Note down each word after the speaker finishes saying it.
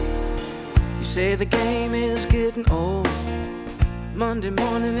say the game is getting old. Monday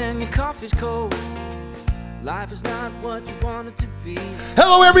morning and your coffee's cold. Life is not what you want it to be.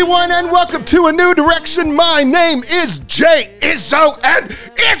 Hello, everyone, and welcome to A New Direction. My name is Jay Izzo, and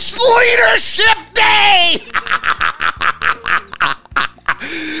it's Leadership Day!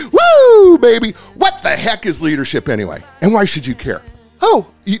 Woo, baby. What the heck is leadership anyway? And why should you care? Oh,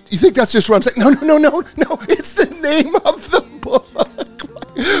 you think that's just what I'm saying? No. It's the name of the book.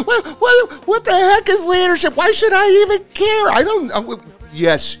 What the heck is leadership? Why should I even care? I don't know.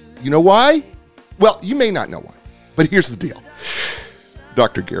 Yes, you know why? Well, you may not know why, but here's the deal.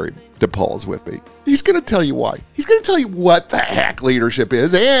 Dr. Gary DePaul is with me. He's going to tell you why. He's going to tell you what the heck leadership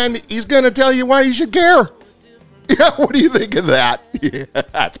is, and he's going to tell you why you should care. Yeah, what do you think of that? Yeah,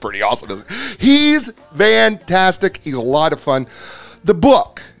 that's pretty awesome, isn't it? He's fantastic. He's a lot of fun. The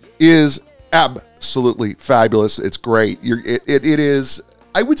book is absolutely fabulous. It's great. It is,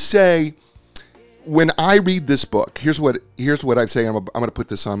 I would say, when I read this book, here's what I'd say. I'm going to put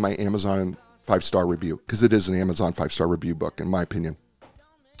this on my Amazon 5-star review, because it is an Amazon 5-star review book, in my opinion.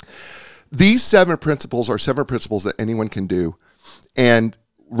 These 7 principles are 7 principles that anyone can do, and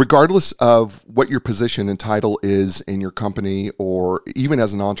regardless of what your position and title is in your company, or even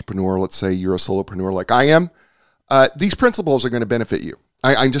as an entrepreneur, let's say you're a solopreneur like I am, these principles are going to benefit you.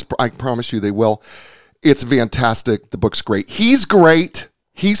 I promise you they will. It's fantastic. The book's great. He's great.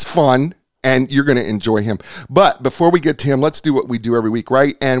 He's fun. And you're going to enjoy him. But before we get to him, let's do what we do every week,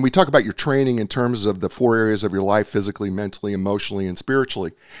 right? And we talk about your training in terms of the 4 areas of your life: physically, mentally, emotionally, and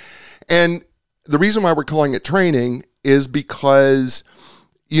spiritually. And the reason why we're calling it training is because,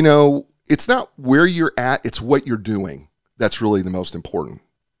 it's not where you're at, it's what you're doing. That's really the most important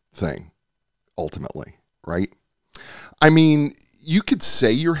thing, ultimately, right? I mean, you could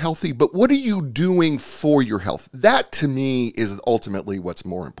say you're healthy, but what are you doing for your health? That, to me, is ultimately what's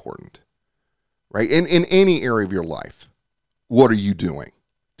more important. Right? In any area of your life, what are you doing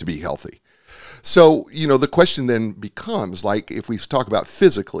to be healthy? So, the question then becomes, like, if we talk about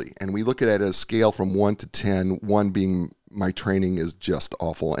physically and we look at it as a scale from 1 to 10, 1 being my training is just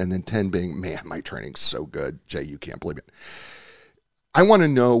awful, and then 10 being, man, my training's so good. Jay, you can't believe it. I want to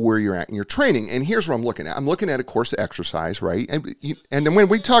know where you're at in your training, and here's what I'm looking at. I'm looking at a course of exercise, right? And then when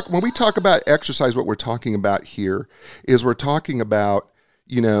we talk about exercise, what we're talking about here is we're talking about,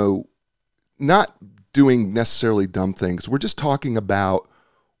 not doing necessarily dumb things. We're just talking about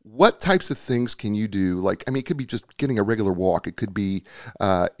what types of things can you do. Like, it could be just getting a regular walk. It could be,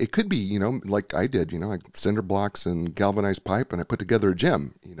 like I did, like cinder blocks and galvanized pipe, and I put together a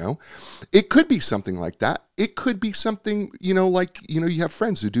gym, It could be something like that. It could be something, like, you have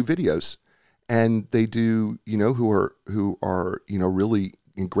friends who do videos, and they do, who are, really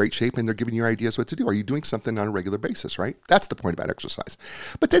in great shape, and they're giving you ideas what to do. Are you doing something on a regular basis, right? That's the point about exercise.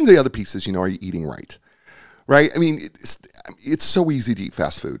 But then the other piece is, are you eating right? Right? It's so easy to eat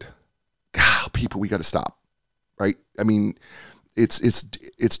fast food. God, people, we got to stop, right?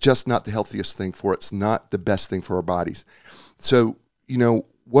 It's just not the healthiest thing for it. It's not the best thing for our bodies. So,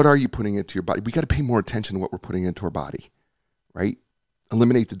 what are you putting into your body? We got to pay more attention to what we're putting into our body, right?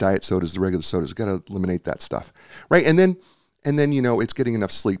 Eliminate the diet sodas, the regular sodas. We got to eliminate that stuff, right? And then, it's getting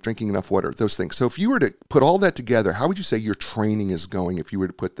enough sleep, drinking enough water, those things. So if you were to put all that together, how would you say your training is going if you were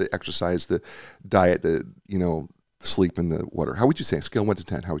to put the exercise, the diet, the, sleep, and the water? How would you say, scale 1 to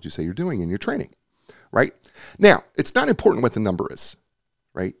 10, how would you say you're doing in your training, right? Now, it's not important what the number is,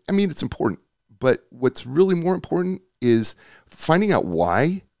 right? It's important, but what's really more important is finding out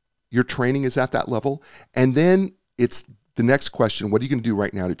why your training is at that level. And then it's the next question: what are you going to do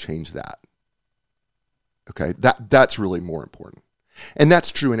right now to change that? Okay, that's really more important. And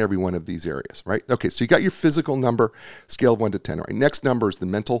that's true in every one of these areas, right? Okay, so you got your physical number, scale of 1 to 10, right? Next number is the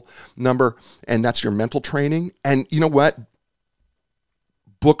mental number, and that's your mental training. And you know what?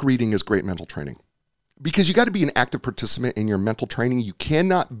 Book reading is great mental training, because you got to be an active participant in your mental training. You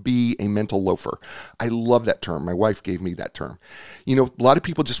cannot be a mental loafer. I love that term. My wife gave me that term. A lot of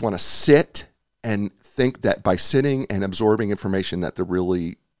people just want to sit and think that by sitting and absorbing information that they're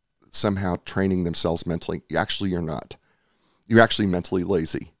really somehow training themselves mentally. Actually, you're not. You're actually mentally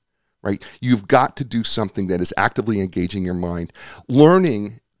lazy, right? You've got to do something that is actively engaging your mind.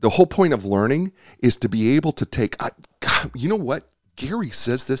 Learning, the whole point of learning is to be able to take, God, you know what? Gary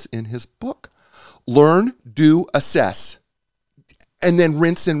says this in his book. Learn, do, assess, and then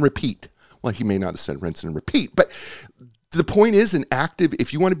rinse and repeat. Well, he may not have said rinse and repeat, but the point is,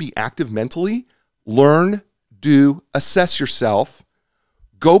 if you want to be active mentally, learn, do, assess yourself,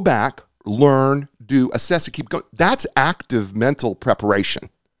 go back, learn, do, assess, and keep going. That's active mental preparation,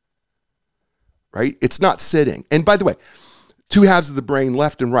 right? It's not sitting. And by the way, two halves of the brain,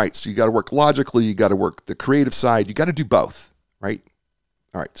 left and right. So you got to work logically, you got to work the creative side, you got to do both, right?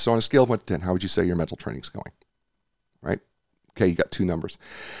 All right, so on a scale of 1 to 10, how would you say your mental training's going, right? Okay, you got two numbers.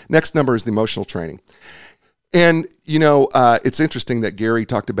 Next number is the emotional training. And, it's interesting that Gary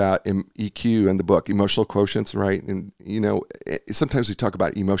talked about EQ in the book, emotional quotients, right? And, sometimes we talk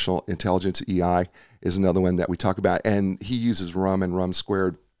about emotional intelligence, EI is another one that we talk about. And he uses RUM and RUM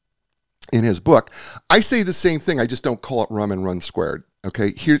squared in his book. I say the same thing. I just don't call it RUM and RUM squared.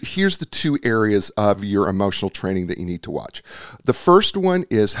 Okay, here's the two areas of your emotional training that you need to watch. The first one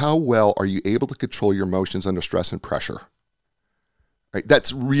is how well are you able to control your emotions under stress and pressure? Right?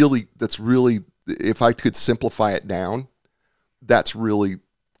 That's really, if I could simplify it down, that's really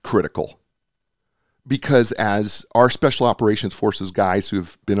critical. Because as our special operations forces guys who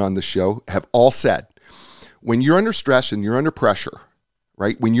have been on the show have all said, when you're under stress and you're under pressure,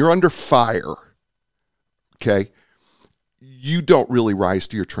 right? When you're under fire, okay, you don't really rise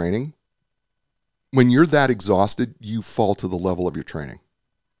to your training. When you're that exhausted, you fall to the level of your training.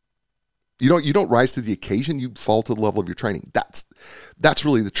 You don't rise to the occasion, you fall to the level of your training. That's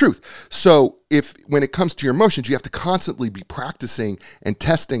really the truth. So when it comes to your emotions, you have to constantly be practicing and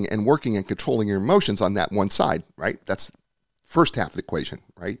testing and working and controlling your emotions on that one side, right? That's first half of the equation,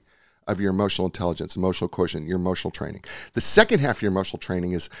 right? Of your emotional intelligence, emotional quotient, your emotional training. The second half of your emotional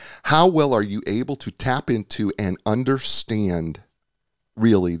training is how well are you able to tap into and understand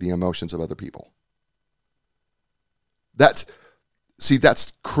really the emotions of other people. That's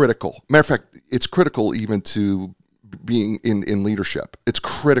critical. Matter of fact, it's critical even to being in leadership. It's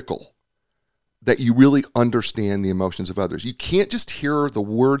critical that you really understand the emotions of others. You can't just hear the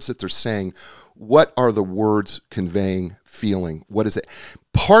words that they're saying. What are the words conveying, feeling? What is it?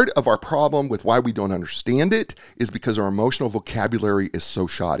 Part of our problem with why we don't understand it is because our emotional vocabulary is so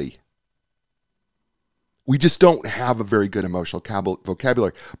shoddy. We just don't have a very good emotional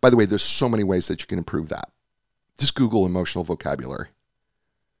vocabulary. By the way, there's so many ways that you can improve that. Just Google emotional vocabulary,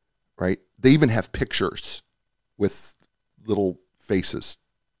 right? They even have pictures with little faces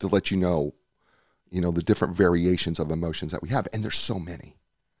to let you know, the different variations of emotions that we have. And there's so many,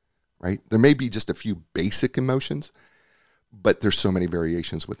 right? There may be just a few basic emotions, but there's so many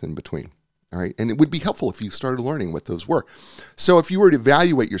variations within between, all right? And it would be helpful if you started learning what those were. So if you were to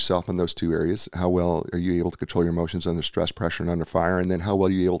evaluate yourself in those two areas, how well are you able to control your emotions under stress, pressure, and under fire? And then how well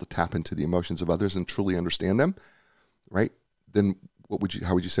are you able to tap into the emotions of others and truly understand them, right? Then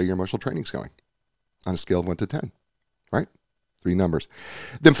how would you say your emotional training is going on a scale of 1 to 10, right? 3 numbers.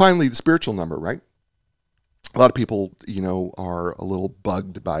 Then finally, the spiritual number, right? A lot of people, are a little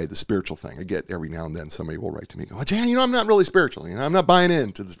bugged by the spiritual thing. I get every now and then somebody will write to me, go, Jan, I'm not really spiritual. I'm not buying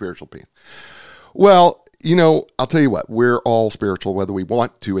into the spiritual piece. Well, I'll tell you what, we're all spiritual, whether we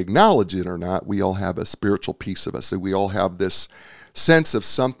want to acknowledge it or not. We all have a spiritual piece of us. So we all have this sense of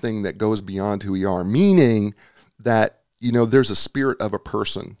something that goes beyond who we are, meaning that, there's a spirit of a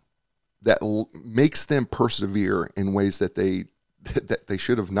person that makes them persevere in ways that they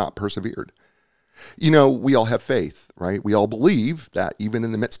should have not persevered. We all have faith, right? We all believe that even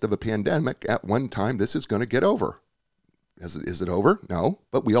in the midst of a pandemic, at one time, this is going to get over. Is it over? No,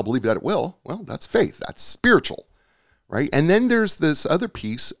 but we all believe that it will. Well, that's faith. That's spiritual, right? And then there's this other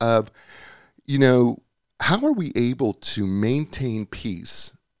piece of, how are we able to maintain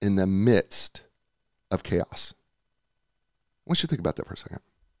peace in the midst of chaos? I want you to think about that for a second.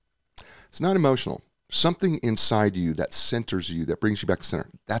 It's not emotional. Something inside you that centers you, that brings you back to center.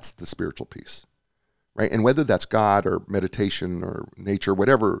 That's the spiritual piece, right? And whether that's God or meditation or nature,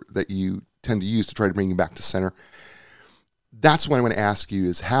 whatever that you tend to use to try to bring you back to center, that's what I want to ask you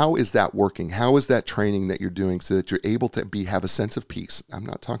is how is that working? How is that training that you're doing so that you're able to have a sense of peace? I'm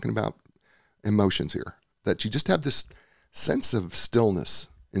not talking about emotions here. That you just have this sense of stillness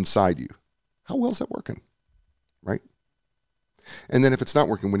inside you. How well is that working, right? And then if it's not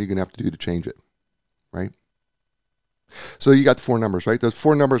working, what are you going to have to do to change it, right? So you got the 4 numbers, right? Those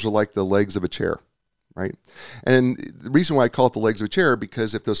 4 numbers are like the legs of a chair, right? And the reason why I call it the legs of a chair,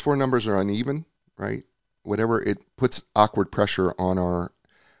 because if those 4 numbers are uneven, right, whatever, it puts awkward pressure on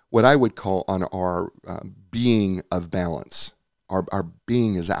what I would call on our being of balance. Our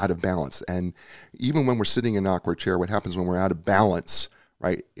being is out of balance. And even when we're sitting in an awkward chair, what happens when we're out of balance,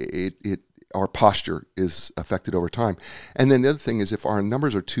 right, our posture is affected over time. And then the other thing is if our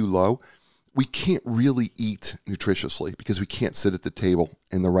numbers are too low, we can't really eat nutritiously because we can't sit at the table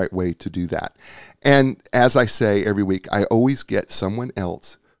in the right way to do that. And as I say every week, I always get someone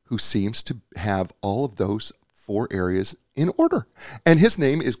else who seems to have all of those 4 areas in order. And his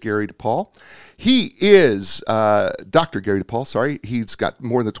name is Gary DePaul. He is Dr. Gary DePaul, sorry. He's got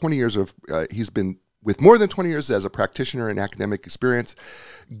more than 20 years of, he's been With more than 20 years as a practitioner and academic experience,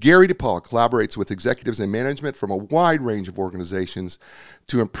 Gary DePaul collaborates with executives and management from a wide range of organizations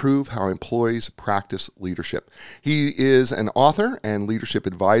to improve how employees practice leadership. He is an author and leadership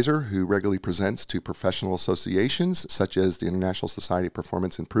advisor who regularly presents to professional associations such as the International Society of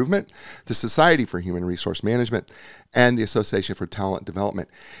Performance Improvement, the Society for Human Resource Management, and the Association for Talent Development.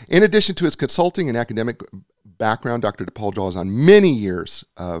 In addition to his consulting and academic background, Dr. DePaul draws on many years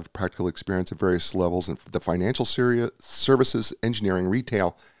of practical experience at various levels in the financial services, engineering,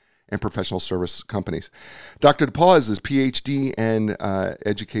 retail, and professional service companies. Dr. DePaul has his PhD and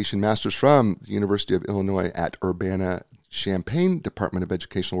education master's from the University of Illinois at Urbana-Champaign, Department of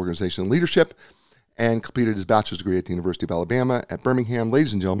Educational Organization and Leadership, and completed his bachelor's degree at the University of Alabama at Birmingham.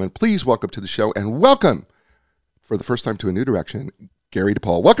 Ladies and gentlemen, please welcome to the show and welcome for the first time to A New Direction, Gary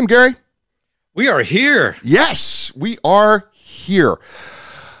DePaul. Welcome, Gary. We are here. Yes, we are here.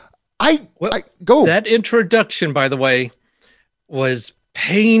 Go. That introduction, by the way, was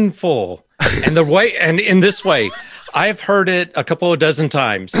painful. And in this way, I've heard it a couple of dozen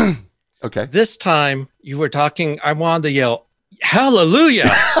times. Okay. This time you were talking, I wanted to yell, hallelujah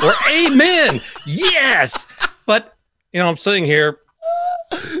or amen. Yes. But, I'm sitting here.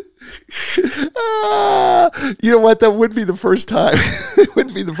 You know what? That would be the first time. It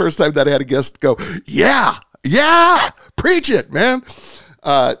wouldn't be the first time that I had a guest go, yeah, preach it, man.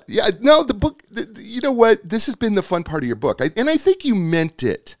 The book, you know what? This has been the fun part of your book. And I think you meant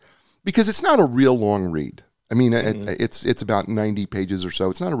it because it's not a real long read. I mean, it's about 90 pages or so.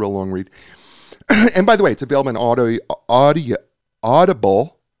 It's not a real long read. And by the way, it's available in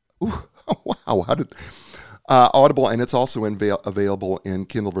Audible. Ooh, wow. Audible, and it's also available in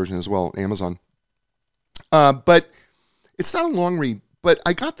Kindle version as well, Amazon. But it's not a long read, but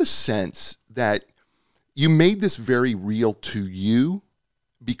I got the sense that you made this very real to you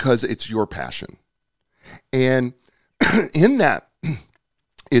because it's your passion. And in that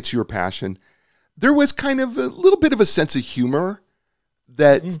it's your passion, there was kind of a little bit of a sense of humor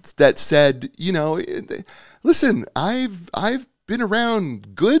that said, listen, I've been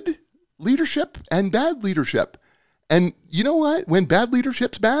around good leadership and bad leadership. And you know what? When bad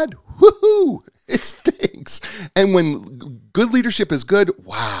leadership's bad, woohoo, it stinks. And when good leadership is good,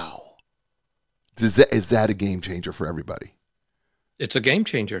 wow. Is that a game changer for everybody? It's a game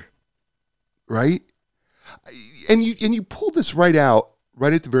changer. Right? And you pull this right out,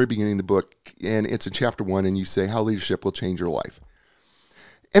 right at the very beginning of the book, and it's in chapter 1, and you say how leadership will change your life.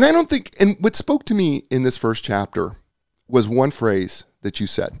 And I don't think, and what spoke to me in this first chapter was one phrase that you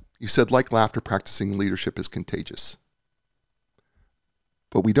said. You said, like laughter, practicing leadership is contagious.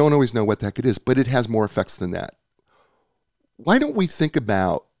 But we don't always know what the heck it is, but it has more effects than that. Why don't we think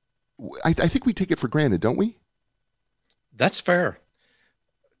about, I think we take it for granted, don't we? That's fair.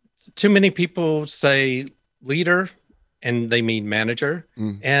 Too many people say leader and they mean manager,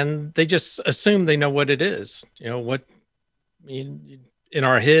 and they just assume they know what it is. In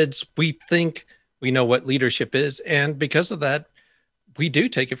our heads, we think we know what leadership is, and because of that, we do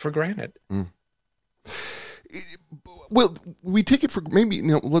take it for granted. Well, we take it for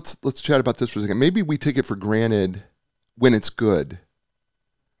let's chat about this for a second. Maybe we take it for granted when it's good,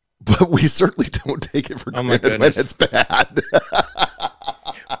 but we certainly don't take it for granted when it's bad.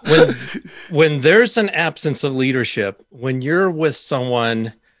 when there's an absence of leadership, when you're with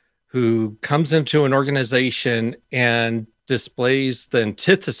someone who comes into an organization and displays the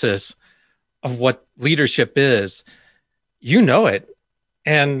antithesis of what leadership is, you know it.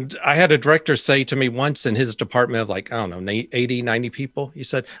 And I had a director say to me once in his department of 80, 90 people, he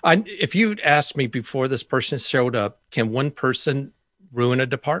said, if you'd asked me before this person showed up, can one person ruin a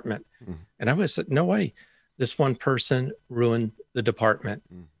department? And I would have said, no way. This one person ruined the department.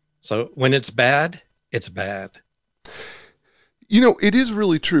 So when it's bad, it's bad. It is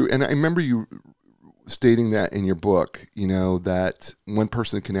really true. And I remember you stating that in your book, that one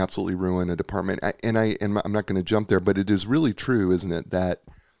person can absolutely ruin a department. And I'm not going to jump there, but it is really true, isn't it, that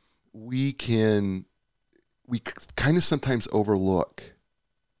we kind of sometimes overlook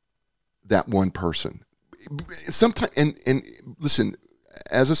that one person. Sometimes, and listen,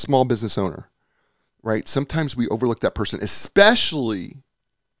 as a small business owner, right? Sometimes we overlook that person, especially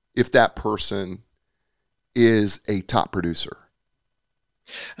if that person is a top producer.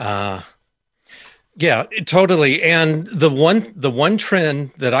 Yeah, totally. And the one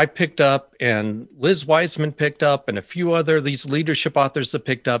trend that I picked up, and Liz Wiseman picked up, and a few other these leadership authors have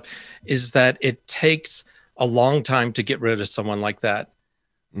picked up, is that it takes a long time to get rid of someone like that.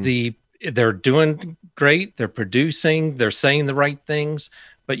 They're doing great, they're producing, they're saying the right things,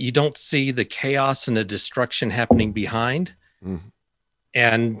 but you don't see the chaos and the destruction happening behind.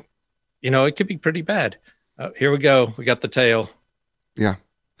 And it could be pretty bad. Here we go. We got the tail. Yeah.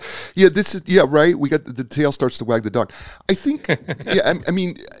 Yeah, this is yeah, right. We got the tail starts to wag the dog. I think yeah, I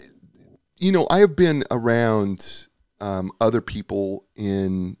mean, I have been around other people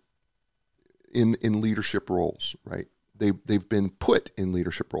in leadership roles, right? They've been put in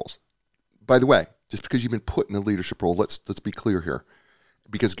leadership roles. By the way, just because you've been put in a leadership role, let's be clear here,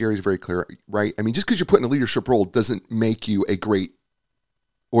 because Gary's very clear, right? I mean, just because you're put in a leadership role doesn't make you a great,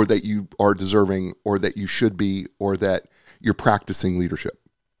 or that you are deserving, or that you should be, or that you're practicing leadership,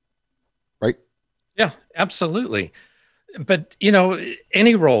 right? Yeah, absolutely. But,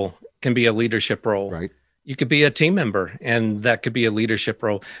 any role can be a leadership role. Right. You could be a team member, and that could be a leadership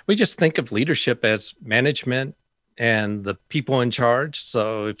role. We just think of leadership as management and the people in charge.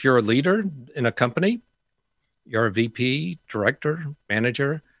 So if you're a leader in a company, you're a VP, director,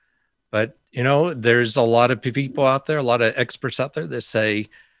 manager. But, there's a lot of people out there, a lot of experts out there that say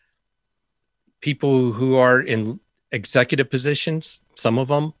people who are in executive positions, some of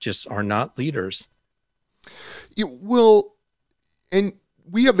them just are not leaders. Well, and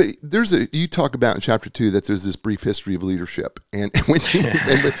we have you talk about in chapter 2 that there's this brief history of leadership, and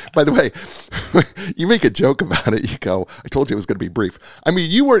and by the way, you make a joke about it. You go, I told you it was going to be brief. I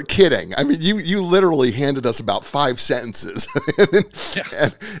mean, you weren't kidding. I mean, you literally handed us about 5 sentences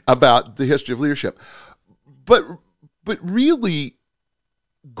about the history of leadership. But really,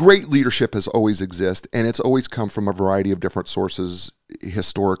 great leadership has always existed, and it's always come from a variety of different sources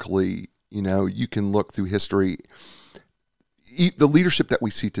historically. You can look through history. The leadership that we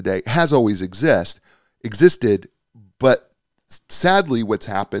see today has always existed, but sadly what's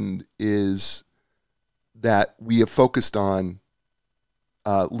happened is that we have focused on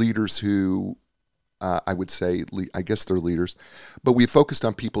leaders who I would say, I guess they're leaders, but we've focused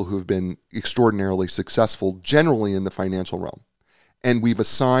on people who have been extraordinarily successful, generally in the financial realm. And we've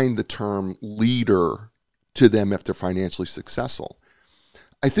assigned the term leader to them if they're financially successful.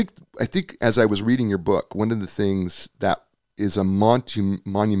 I think as I was reading your book, one of the things that is a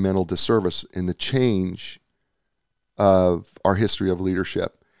monumental disservice in the change of our history of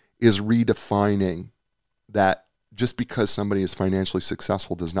leadership is redefining that just because somebody is financially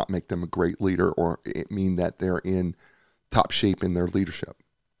successful does not make them a great leader or it mean that they're in top shape in their leadership.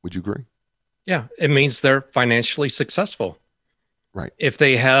 Would you agree? Yeah, it means they're financially successful. Right. If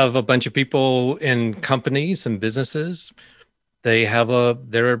they have a bunch of people in companies and businesses, they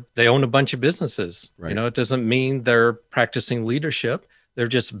own a bunch of businesses. Right. It doesn't mean they're practicing leadership. They're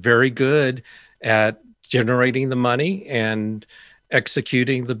just very good at generating the money and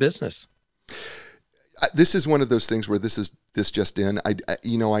executing the business. This is one of those things where this just in. I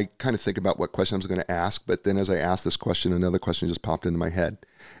kind of think about what question I was going to ask, but then as I asked this question, another question just popped into my head,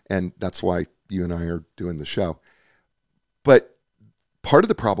 and that's why you and I are doing the show. But part of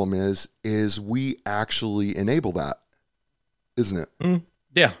the problem is we actually enable that, isn't it?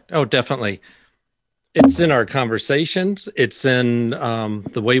 Yeah. Oh, definitely. It's in our conversations. It's in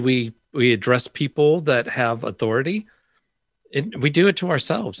the way we address people that have authority. We do it to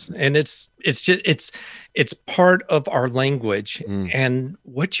ourselves, and it's part of our language. And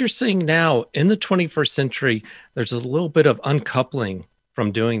what you're seeing now in the 21st century, there's a little bit of uncoupling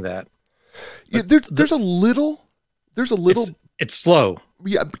from doing that. Yeah, there's a little. It's slow.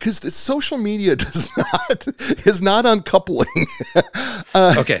 Yeah, because social media is not uncoupling.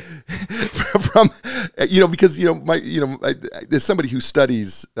 Okay. From because there's somebody who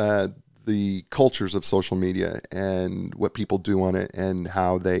studies the cultures of social media and what people do on it and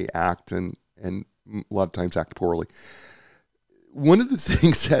how they act and a lot of times act poorly. One of the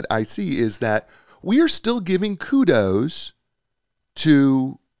things that I see is that we are still giving kudos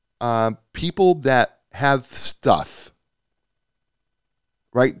to people that have stuff,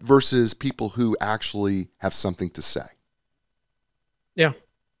 right? Versus people who actually have something to say. Yeah.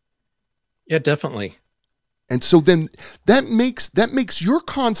 Yeah, definitely. And so then that makes your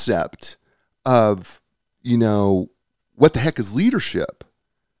concept of, what the heck is leadership?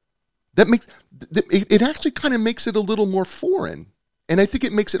 It actually kind of makes it a little more foreign. And I think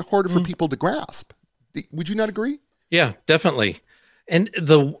it makes it harder for people to grasp. Would you not agree? Yeah, definitely. And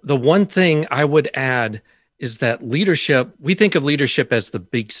the one thing I would add is that leadership, we think of leadership as the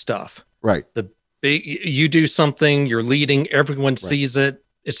big stuff. Right. The big, you do something, you're leading, everyone sees it.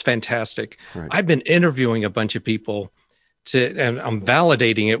 It's fantastic. Right. I've been interviewing a bunch of people and I'm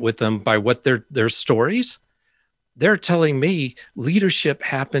validating it with them by what their stories. They're telling me leadership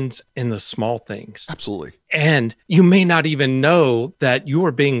happens in the small things. Absolutely. And you may not even know that you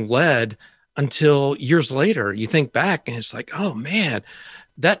are being led until years later. You think back and it's like, oh man,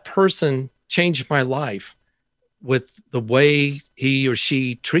 that person changed my life. with the way he or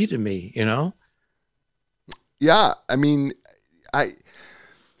she treated me, Yeah, I mean,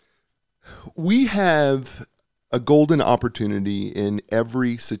 we have a golden opportunity in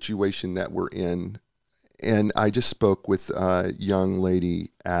every situation that we're in. And I just spoke with a young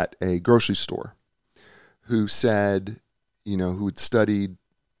lady at a grocery store who said, who had studied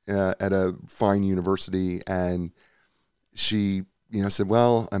at a fine university, and she, said,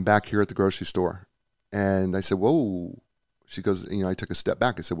 well, I'm back here at the grocery store. And I said, whoa. She goes, I took a step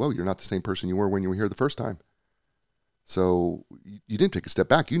back. I said, whoa, you're not the same person you were when you were here the first time. So you didn't take a step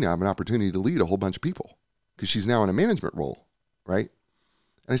back. You now have an opportunity to lead a whole bunch of people because she's now in a management role, right?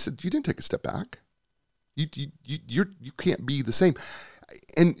 And I said, you didn't take a step back. You can't be the same.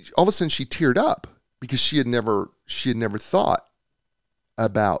 And all of a sudden she teared up because she had never thought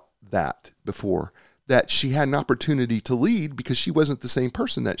about that before, that she had an opportunity to lead because she wasn't the same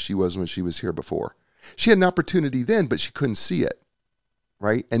person that she was when she was here before. She had an opportunity then, but she couldn't see it,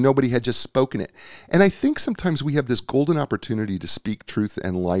 right? And nobody had just spoken it. And I think sometimes we have this golden opportunity to speak truth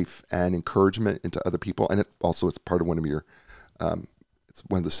and life and encouragement into other people. And it's part of one of your, it's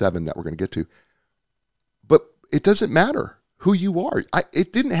one of the 7 that we're going to get to. But it doesn't matter who you are.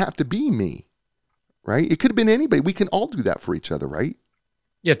 It didn't have to be me, right? It could have been anybody. We can all do that for each other, right?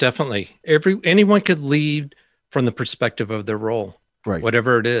 Yeah, definitely. Anyone could lead from the perspective of their role, Right.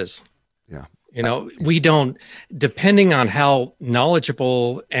 whatever it is. Yeah. We don't, depending on how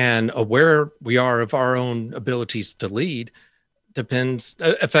knowledgeable and aware we are of our own abilities to lead,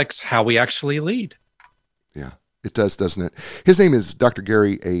 affects how we actually lead. Yeah, it does, doesn't it? His name is Dr.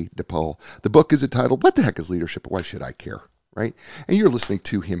 Gary A. DePaul. The book is entitled, What the Heck is Leadership? Why Should I Care? Right? And you're listening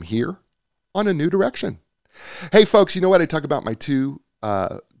to him here on A New Direction. Hey, folks, you know what? I talk about my 2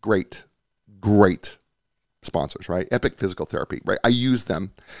 great sponsors, right? Epic Physical Therapy, right? I use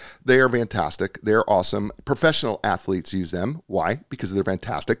them. They are fantastic. They're awesome. Professional athletes use them. Why? Because they're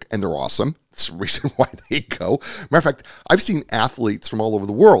fantastic and they're awesome. That's the reason why they go. Matter of fact, I've seen athletes from all over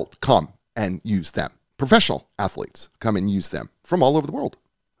the world come and use them. Professional athletes come and use them from all over the world.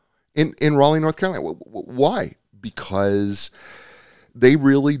 In Raleigh, North Carolina. Why? Because they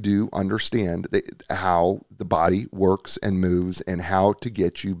really do understand how the body works and moves and how to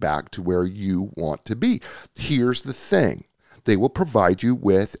get you back to where you want to be. Here's the thing. They will provide you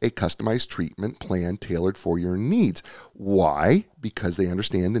with a customized treatment plan tailored for your needs. Why? Because they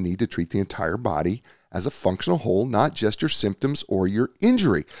understand the need to treat the entire body as a functional whole, not just your symptoms or your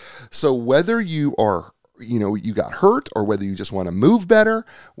injury. So whether you are you got hurt, or whether you just want to move better,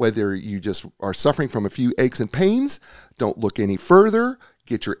 whether you just are suffering from a few aches and pains, don't look any further.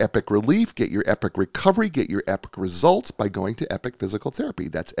 Get your epic relief, get your epic recovery, get your epic results by going to Epic Physical Therapy.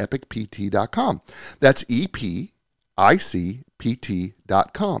 That's epicpt.com. That's EPICPT.com.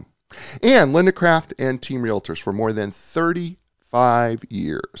 And Linda Craft and Team Realtors for more than 35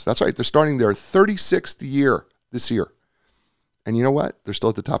 years. That's right, they're starting their 36th year this year. And you know what? They're still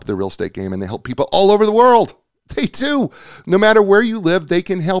at the top of their real estate game, and they help people all over the world. They do. No matter where you live, they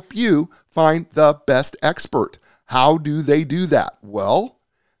can help you find the best expert. How do they do that? Well,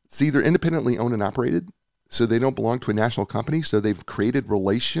 see, they're independently owned and operated, so they don't belong to a national company. So they've created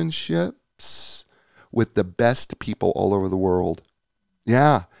relationships with the best people all over the world.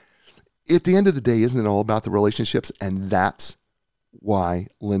 Yeah. At the end of the day, isn't it all about the relationships? And that's why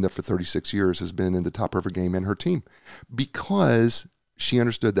Linda for 36 years has been in the top of her game and her team, because she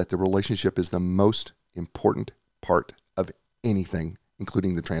understood that the relationship is the most important part of anything,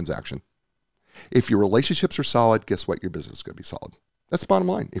 including the transaction. If your relationships are solid, guess what? Your business is going to be solid. That's the bottom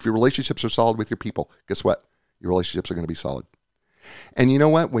line. If your relationships are solid with your people, guess what? Your relationships are going to be solid. And you know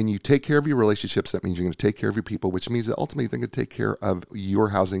what? When you take care of your relationships, that means you're going to take care of your people, which means that ultimately they're going to take care of your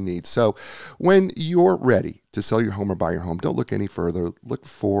housing needs. So when you're ready to sell your home or buy your home, don't look any further. Look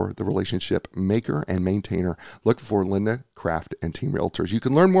for the relationship maker and maintainer. Look for Linda Craft and Team Realtors. You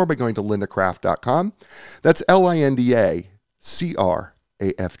can learn more by going to lindacraft.com. That's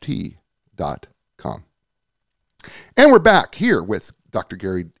LINDACRAFT.com. And we're back here with Dr.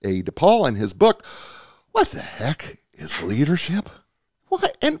 Gary A. DePaul and his book, What the Heck is Leadership? Why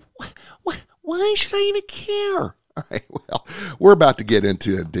should I even care? All right, well, we're about to dig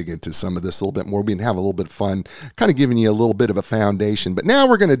into some of this a little bit more. We've been having a little bit of fun, kind of giving you a little bit of a foundation. But now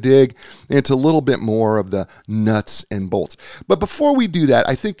we're going to dig into a little bit more of the nuts and bolts. But before we do that,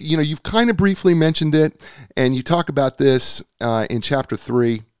 I think, you've kind of briefly mentioned it, and you talk about this in Chapter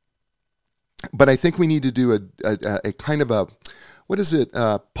 3. But I think we need to do a kind of a,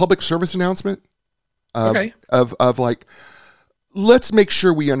 public service announcement of like, let's make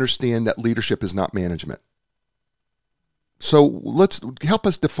sure we understand that leadership is not management. So let's help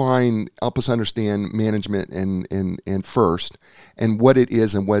us understand management and first, and what it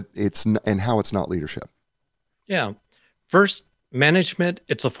is and what it's and how it's not leadership. Yeah. First, management,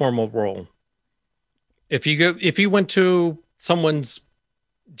 it's a formal role. If you went to someone's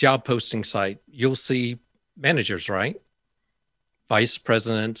job posting site, you'll see managers, right? Vice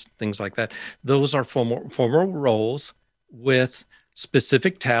presidents, things like that. Those are formal roles with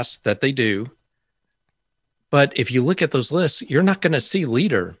specific tasks that they do. But if you look at those lists, you're not going to see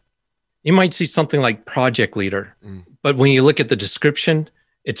leader. You might see something like project leader. But when you look at the description,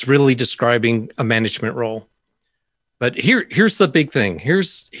 it's really describing a management role. But here's the big thing.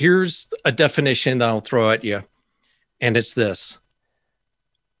 Here's a definition that I'll throw at you. And it's this.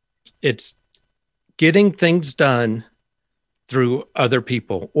 It's getting things done through other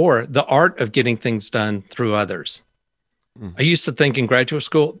people, or the art of getting things done through others. I used to think in graduate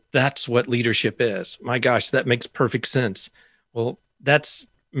school, that's what leadership is. My gosh, that makes perfect sense. Well, that's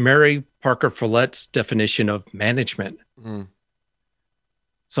Mary Parker Follett's definition of management.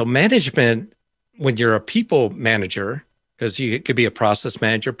 So management, when you're a people manager, because you could be a process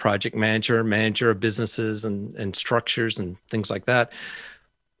manager, project manager, manager of businesses and structures and things like that.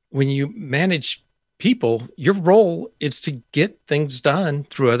 When you manage people, your role is to get things done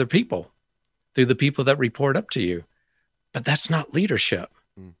through other people, through the people that report up to you. But that's not leadership.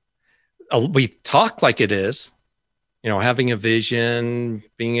 We talk like it is, having a vision,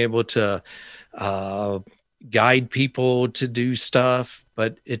 being able to guide people to do stuff,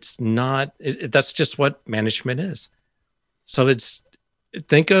 but it's not. That's just what management is. So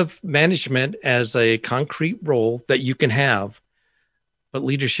think of management as a concrete role that you can have, but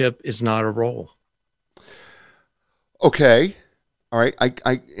leadership is not a role. Okay. All right.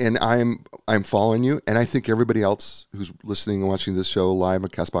 I'm following you, and I think everybody else who's listening and watching this show live on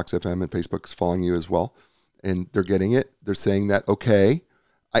Castbox FM and Facebook is following you as well, and they're getting it. They're saying that okay,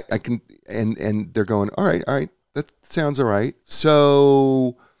 I can, and they're going, all right, that sounds all right.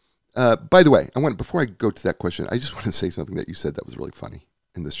 So, by the way, before I go to that question, I just want to say something that you said that was really funny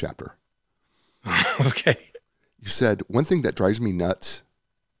in this chapter. Okay. You said one thing that drives me nuts,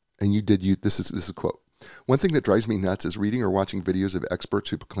 and this is a quote. One thing that drives me nuts is reading or watching videos of experts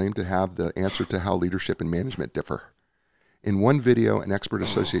who claim to have the answer to how leadership and management differ. In one video, an expert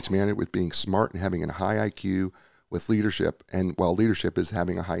associates management with being smart and having a high IQ with leadership, and while leadership is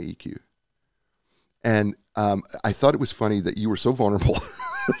having a high EQ. And I thought it was funny that you were so vulnerable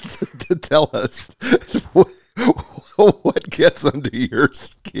to tell us what gets under your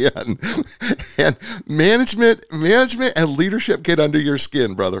skin. And management and leadership get under your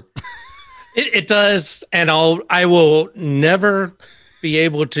skin, brother. It does, and I will never be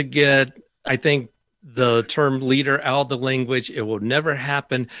able to get, I think, the term leader out of the language. It will never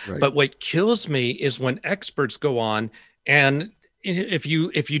happen. Right. But what kills me is when experts go on, and if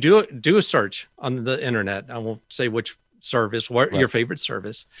you do a search on the internet, I won't say which service, what your favorite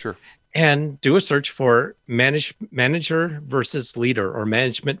service, Sure, and do a search for manager versus leader or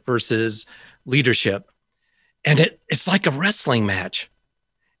management versus leadership, and it's like a wrestling match.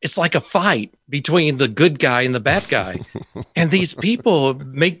 It's like a fight between the good guy and the bad guy. And these people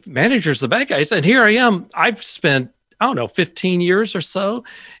make managers the bad guys. And here I am. I've spent, 15 years or so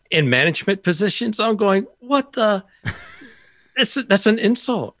in management positions. I'm going, what the? That's an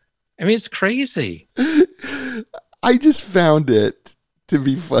insult. I mean, it's crazy. I just found it to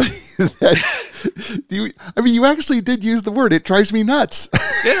be funny that you actually did use the word. It drives me nuts.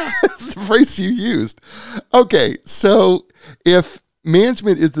 Yeah. That's the phrase you used. Okay, so if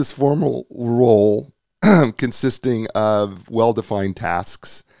management is this formal role consisting of well-defined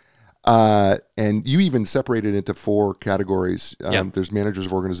tasks, and you even separate it into 4 categories. There's managers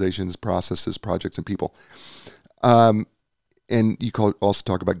of organizations, processes, projects, and people. And you also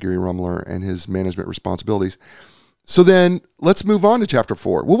talk about Gary Rumler and his management responsibilities. So then let's move on to chapter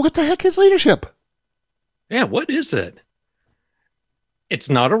 4. Well, what the heck is leadership? Yeah, what is it?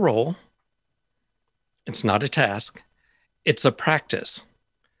 It's not a role. It's not a task. It's a practice.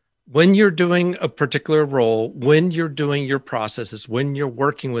 When you're doing a particular role, when you're doing your processes, when you're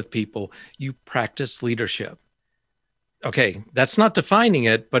working with people, you practice leadership. Okay, that's not defining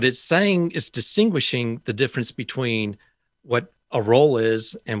it, but it's distinguishing the difference between what a role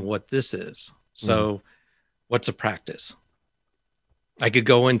is and what this is. So, what's a practice? I could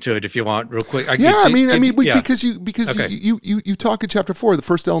go into it if you want, real quick. Because you talk in chapter 4. The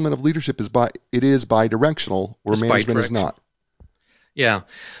first element of leadership is bi-directional, where management is not. Yeah.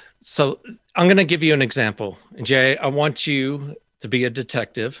 So I'm going to give you an example. And Jay, I want you to be a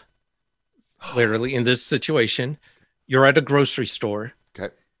detective, literally, in this situation. You're at a grocery store.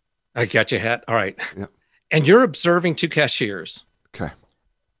 Okay. I got your hat. All right. Yeah. and you're observing two cashiers, Okay.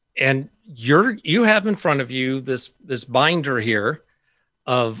 and you have in front of you this binder here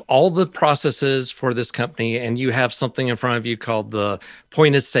of all the processes for this company, and you have something in front of you called the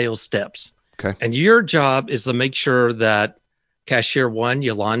point of sale steps. Okay. And your job is to make sure that cashier one,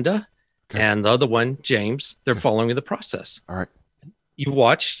 Yolanda, Okay. and the other one, James, they're Okay. following the process. All right.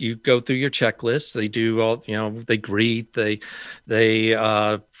 You go through your checklist. They do all, they greet, they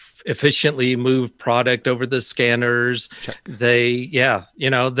efficiently move product over the scanners. Check.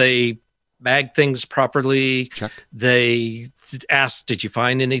 They bag things properly. Check. They ask, did you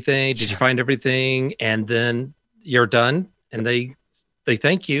find anything? Did you find everything? And then you're done. And they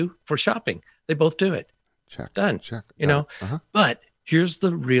thank you for shopping. They both do it. Check. Done. Check. Uh-huh. But here's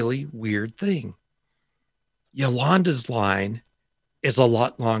the really weird thing. Yolanda's line is a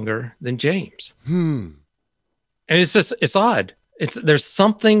lot longer than James. And it's odd. There's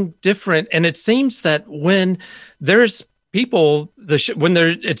something different. And it seems that when there's people,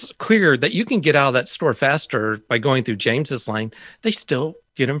 it's clear that you can get out of that store faster by going through James's line, they still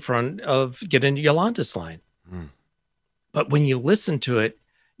get into Yolanda's line. But when you listen to it,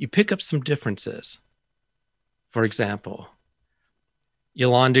 you pick up some differences. For example,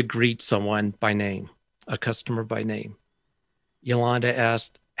 Yolanda greets someone by name, a customer by name. Yolanda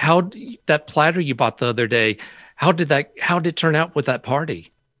asked, that platter you bought the other day, how did it turn out with that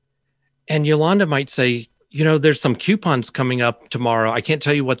party? And Yolanda might say, there's some coupons coming up tomorrow. I can't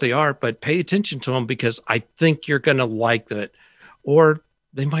tell you what they are, but pay attention to them because I think you're going to like it. Or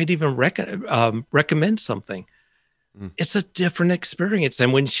they might even recommend something. It's a different experience.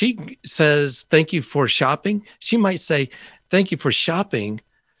 And when she says, thank you for shopping, she might say, thank you for shopping,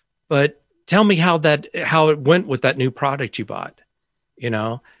 but tell me how it went with that new product you bought,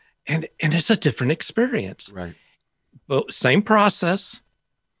 and it's a different experience. Right. But same process,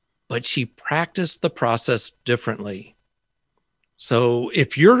 but she practiced the process differently. So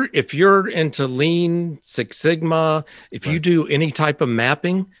if you're into Lean, Six Sigma, if you do any type of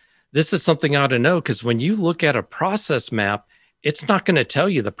mapping, this is something I ought to know, because when you look at a process map, it's not going to tell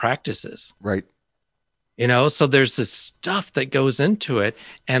you the practices. Right. So there's this stuff that goes into it,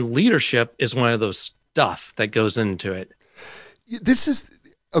 and leadership is one of those stuff that goes into it. This is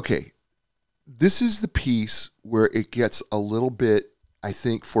the piece where it gets a little bit, I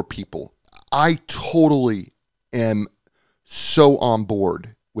think, for people. I totally am so on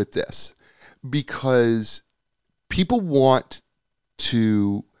board with this, because people want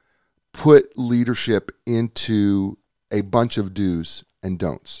to put leadership into a bunch of do's and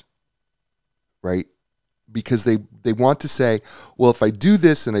don'ts, right? Because they want to say, well, if I do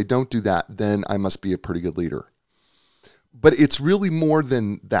this and I don't do that, then I must be a pretty good leader. But it's really more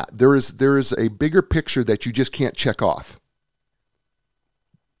than that. There is a bigger picture that you just can't check off.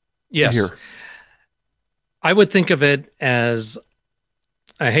 Yes. Here. I would think of it as,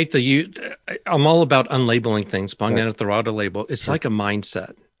 I'm all about unlabeling things, putting it at the auto label. It's like a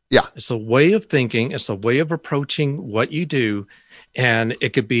mindset. Yeah. It's a way of thinking. It's a way of approaching what you do. And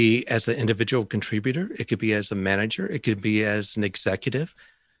it could be as an individual contributor. It could be as a manager. It could be as an executive.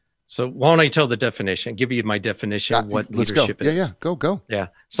 So why don't I tell the definition, give you my definition of what leadership is. Yeah, go. Yeah.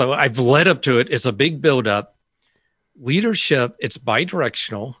 So I've led up to it. It's a big buildup. Leadership, it's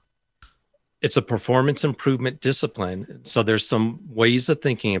bidirectional. It's a performance improvement discipline. So there's some ways of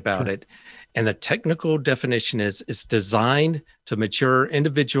thinking about it. And the technical definition is it's designed to mature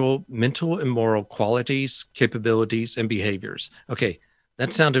individual mental and moral qualities, capabilities, and behaviors. Okay,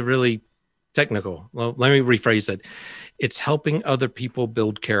 that sounded really technical. Well, let me rephrase it. It's helping other people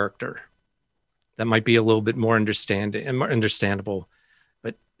build character. That might be a little bit more understandable.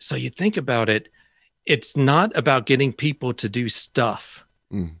 But so you think about it, it's not about getting people to do stuff.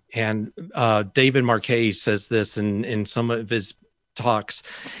 And David Marquez says this in some of his talks.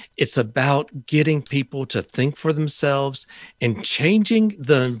 It's about getting people to think for themselves and changing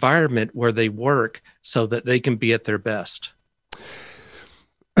the environment where they work so that they can be at their best.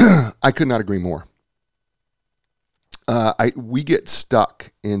 I could not agree more. We get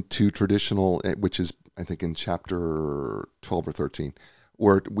stuck into traditional, which is, I think, in chapter 12 or 13,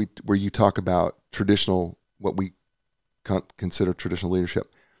 where you talk about traditional, what we consider traditional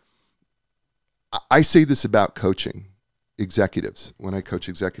leadership. I say this about coaching executives, when I coach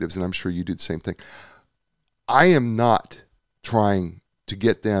executives, and I'm sure you do the same thing. I am not trying to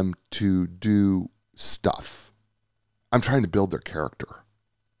get them to do stuff. I'm trying to build their character.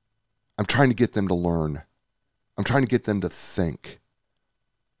 I'm trying to get them to learn. I'm trying to get them to think.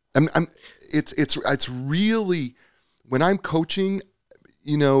 It's really, when I'm coaching,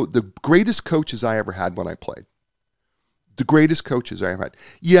 the greatest coaches I ever had when I played, The greatest coaches I ever had.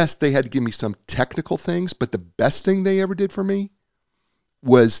 Yes, they had to give me some technical things, but the best thing they ever did for me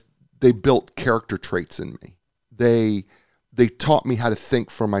was they built character traits in me. They taught me how to think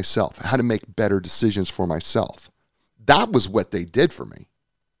for myself, how to make better decisions for myself. That was what they did for me.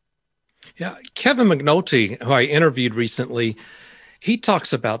 Yeah, Kevin McNulty, who I interviewed recently, he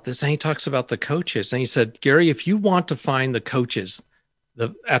talks about this, and he talks about the coaches. And he said, Gary, if you want to find the coaches,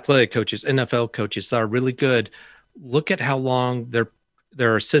 the athletic coaches, NFL coaches that are really good, look at how long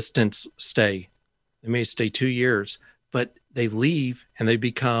their assistants stay. They may stay 2 years, but they leave and they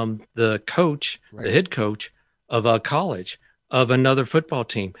become the coach, Right. the head coach of a college, of another football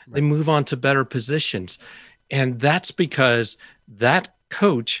team. Right. They move on to better positions. And that's because that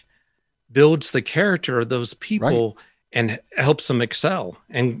coach builds the character of those people and helps them excel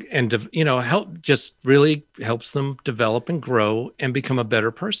and really helps them develop and grow and become a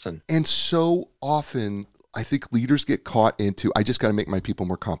better person. And so often, I think leaders get caught into, I just got to make my people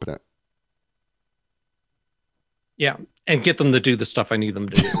more competent. Yeah, and get them to do the stuff I need them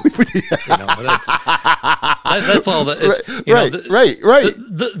to do. That's all that is. Right.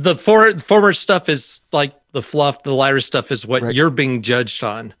 The forward stuff is like the fluff. The lighter stuff is what you're being judged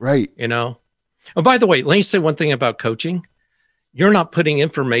on. Right. Oh, by the way, let me say one thing about coaching. You're not putting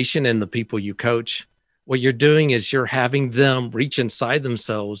information in the people you coach. What you're doing is you're having them reach inside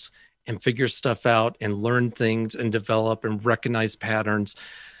themselves and figure stuff out and learn things and develop and recognize patterns.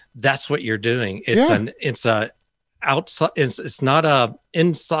 That's what you're doing. It's not a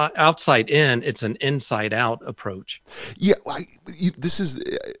outside in, it's an inside out approach. Yeah, this is.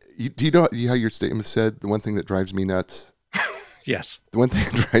 Do you know how your statement said? The one thing that drives me nuts. Yes. The one thing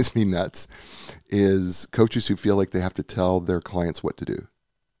that drives me nuts is coaches who feel like they have to tell their clients what to do.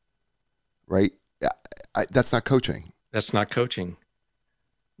 Right? That's not coaching. That's not coaching.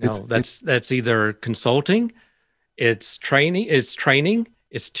 No, that's either consulting, it's training, it's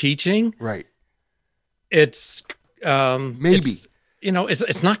teaching. Right. It's maybe.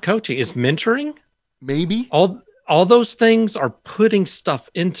 It's not coaching, it's mentoring. Maybe. All those things are putting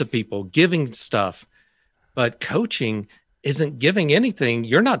stuff into people, giving stuff. But coaching isn't giving anything.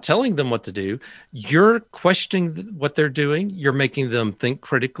 You're not telling them what to do. You're questioning what they're doing. You're making them think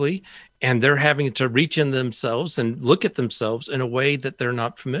critically, and they're having to reach in themselves and look at themselves in a way that they're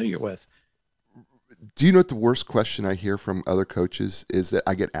not familiar with. Do you know what the worst question I hear from other coaches is that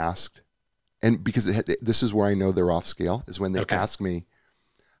I get asked? And because this is where I know they're off scale, is when they ask me,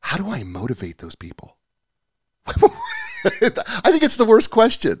 how do I motivate those people? I think it's the worst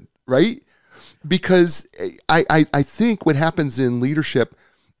question, right? Because I think what happens in leadership,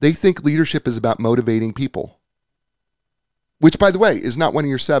 they think leadership is about motivating people, which, by the way, is not one of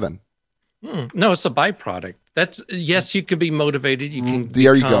your 7. No, it's a byproduct. Yes, you can be motivated. You can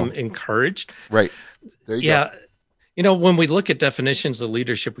become encouraged. Right. There you go. Yeah. When we look at definitions of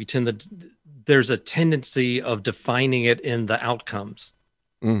leadership, there's a tendency of defining it in the outcomes.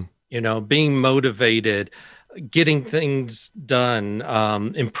 Being motivated, getting things done,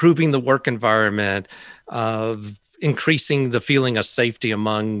 improving the work environment, increasing the feeling of safety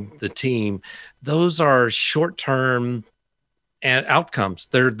among the team. Those are short-term outcomes.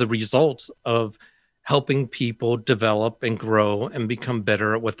 They're the results of helping people develop and grow and become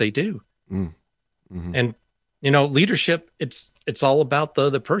better at what they do. Mm-hmm. And leadership, it's all about the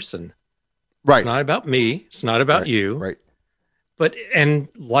other person. Right. It's not about me. It's not about you. Right. But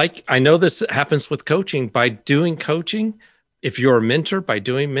I know this happens with coaching. By doing coaching, if you're a mentor, by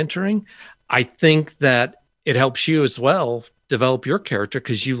doing mentoring, I think that it helps you as well develop your character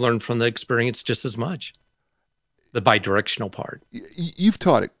because you learn from the experience just as much. The bidirectional part. You've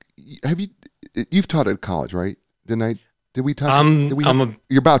taught it. You've taught at college, right? Did we talk?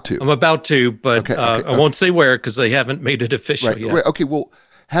 You're about to. I'm about to, but I won't say where because they haven't made it official yet. Right. Okay. Well,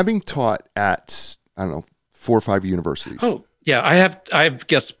 having taught at, I don't know, 4 or 5 universities. Oh, yeah. I have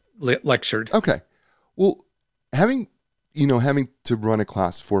guest lectured. Okay. Well, having to run a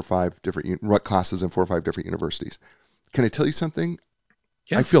class 4 or 5 different classes in 4 or 5 different universities. Can I tell you something?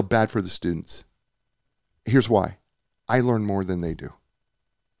 Yeah. I feel bad for the students. Here's why. I learn more than they do.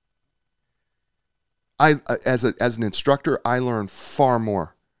 As an instructor, I learn far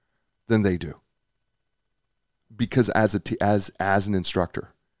more than they do. Because as an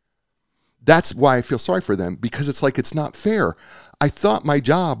instructor. That's why I feel sorry for them, because it's not fair. I thought my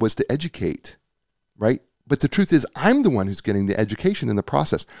job was to educate, right? But the truth is I'm the one who's getting the education in the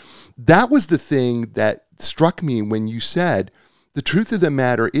process. That was the thing that struck me when you said the truth of the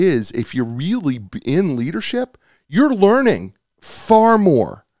matter is if you're really in leadership, you're learning far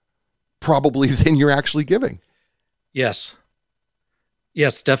more probably than you're actually giving. Yes.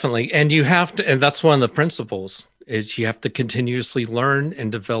 Yes, definitely. And you have to, and that's one of the principles is you have to continuously learn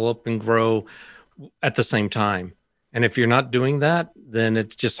and develop and grow at the same time. And if you're not doing that, then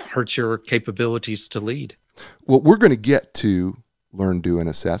it just hurts your capabilities to lead. Well, we're going to get to learn, do, and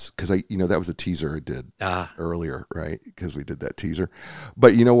assess, because that was a teaser I did earlier, right? Because we did that teaser.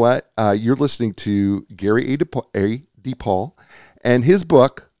 But you know what? You're listening to Gary A. DePaul and his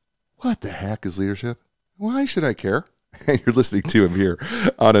book, What the Heck is Leadership? Why should I care? And you're listening to him here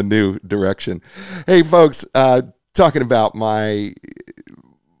on A New Direction. Hey, folks, talking about my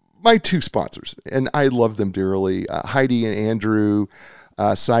two sponsors, and I love them dearly. Heidi and Andrew,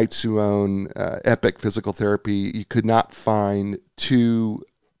 sites who own Epic Physical Therapy. You could not find two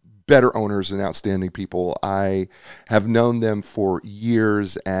better owners and outstanding people. I have known them for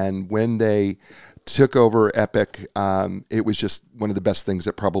years, and when they took over Epic, it was just one of the best things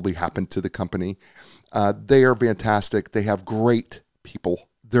that probably happened to the company. They are fantastic. They have great people.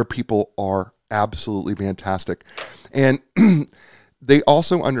 Their people are absolutely fantastic. And they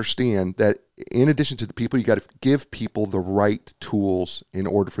also understand that in addition to the people, you got to give people the right tools in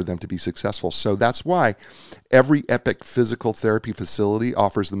order for them to be successful. So that's why every Epic physical therapy facility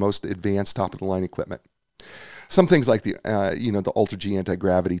offers the most advanced top-of-the-line equipment. Some things like the Ultra G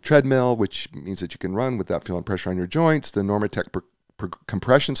anti-gravity treadmill, which means that you can run without feeling pressure on your joints. The Normatec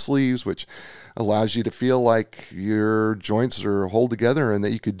compression sleeves, which allows you to feel like your joints are hold together and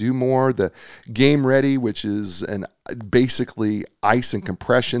that you could do more. The Game Ready, which is basically ice and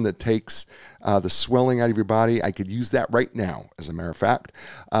compression that takes the swelling out of your body. I could use that right now, as a matter of fact.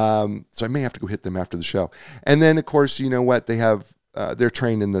 So I may have to go hit them after the show. And then, of course, you know what? They have they're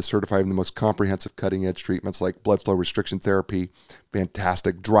trained in certified in the most comprehensive cutting-edge treatments like blood flow restriction therapy,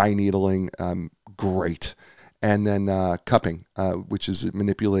 fantastic, dry needling, great. And then cupping, which is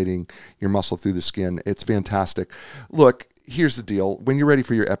manipulating your muscle through the skin. It's fantastic. Look, here's the deal. When you're ready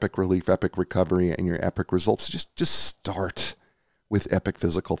for your epic relief, epic recovery, and your epic results, just start with Epic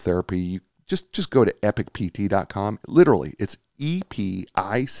Physical Therapy. You just go to epicpt.com. Literally, it's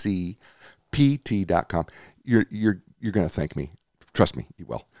EPICPT.com. You're going to thank me. Trust me, you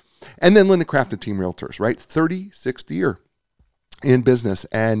will. And then Linda Craft and Team Realtors, right? 36th year in business.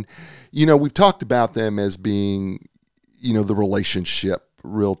 And, we've talked about them as being, the relationship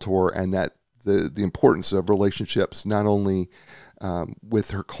realtor, and that the importance of relationships, not only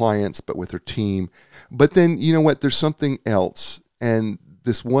with her clients, but with her team. But then, you know what, there's something else. And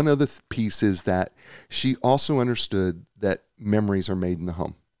this one other piece is that she also understood that memories are made in the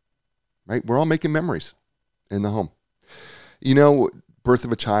home, right? We're all making memories in the home. Birth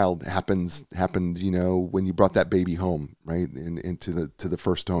of a child happened, when you brought that baby home, right? Into the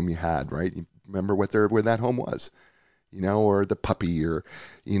first home you had, right? You remember where that home was, or the puppy, or,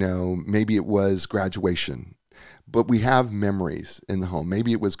 maybe it was graduation. But we have memories in the home.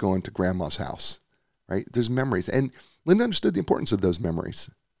 Maybe it was going to grandma's house, right? There's memories. And Linda understood the importance of those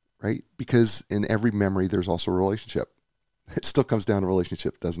memories, right? Because in every memory, there's also a relationship. It still comes down to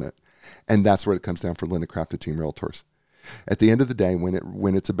relationship, doesn't it? And that's where it comes down for Linda Craft and Team Realtors. At the end of the day,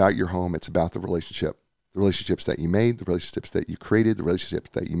 when it's about your home, it's about the relationships that you made, the relationships that you created, the relationships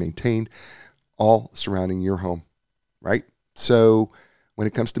that you maintained, all surrounding your home, right? So when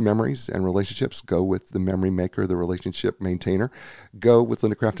it comes to memories and relationships, go with the memory maker, the relationship maintainer. Go with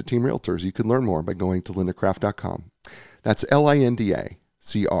Linda Craft and Team Realtors. You can learn more by going to lindacraft.com. That's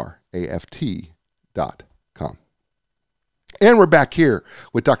LINDACRAFT.com. And we're back here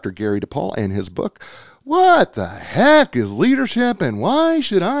with Dr. Gary DePaul and his book, What the Heck is Leadership and Why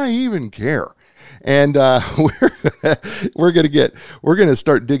Should I Even Care? And we're going to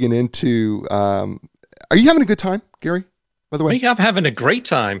start digging into, are you having a good time, Gary, by the way? I'm having a great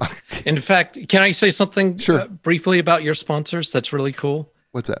time. In fact, can I say something briefly about your sponsors that's really cool?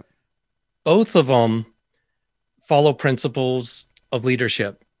 What's that? Both of them follow principles of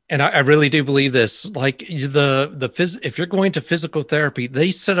leadership. And I really do believe this. Like if you're going to physical therapy,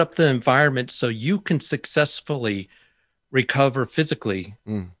 they set up the environment so you can successfully recover physically.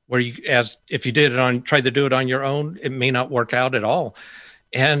 Where if you tried to do it on your own, it may not work out at all.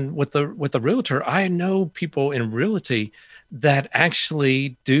 And with the realtor, I know people in realty that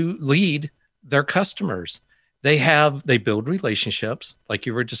actually do lead their customers. They build relationships like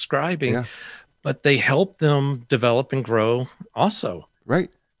you were describing, but they help them develop and grow also. Right.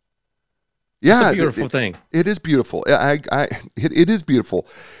 Yeah, it's a beautiful thing. It is beautiful. It is beautiful.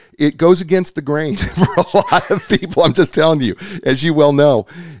 It goes against the grain for a lot of people. I'm just telling you, as you well know,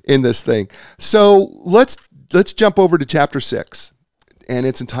 in this thing. So let's jump over to chapter 6, and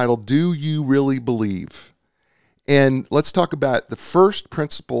it's entitled, Do You Really Believe? And let's talk about the first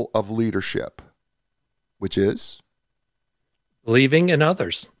principle of leadership, which is? Believing in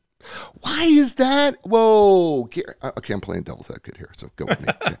others. Why is that? Whoa, Gary. Okay, I'm playing devil's advocate here, so go with me.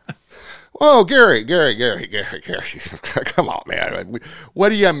 Okay. Whoa, Gary. Come on, man. What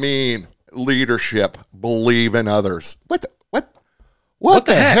do you mean leadership? Believe in others. What the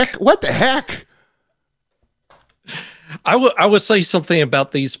heck? What the heck? I would say something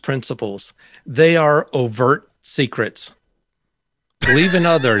about these principles. They are overt secrets. Believe in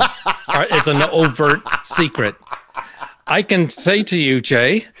others is an overt secret. I can say to you,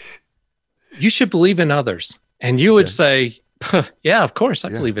 Jay, you should believe in others. And you would say, yeah, of course, I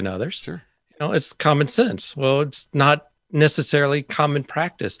believe in others. Sure. It's common sense. Well, it's not necessarily common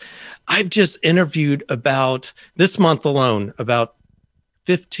practice. I've just interviewed about this month alone, about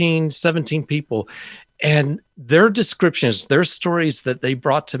 15, 17 people, and their descriptions, their stories that they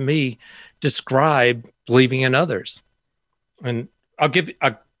brought to me describe believing in others. And I'll give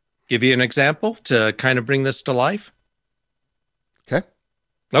you an example to kind of bring this to life.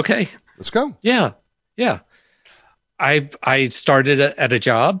 Okay. Let's go. Yeah. I started at a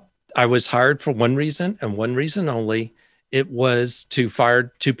job. I was hired for one reason and one reason only. It was to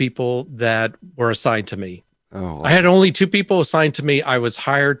fire 2 people that were assigned to me. Oh, awesome. I had only 2 people assigned to me. I was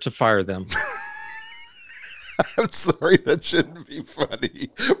hired to fire them. I'm sorry, that shouldn't be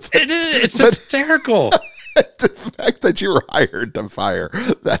funny. It's hysterical. The fact that you were hired to fire,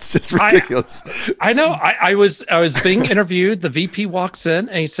 that's just ridiculous. I know. I was being interviewed. The VP walks in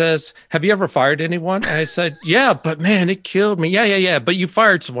and he says, "Have you ever fired anyone?" And I said, "Yeah, but man, it killed me." Yeah. But you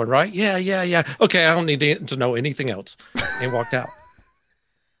fired someone, right? Yeah. Okay, I don't need to know anything else. And he walked out.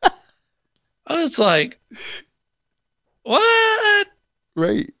 I was like, what?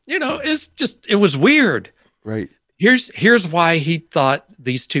 Right. It was weird. Right. Here's why he thought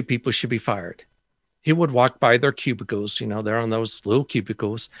these 2 people should be fired. He would walk by their cubicles, they're on those little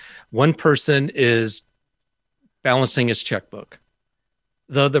cubicles. One person is balancing his checkbook.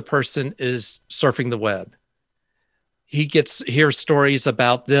 The other person is surfing the web. He hears stories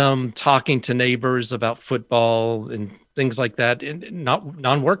about them talking to neighbors about football and things like that, and not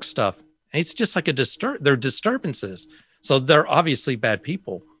non-work stuff. And it's just like they're disturbances. So they're obviously bad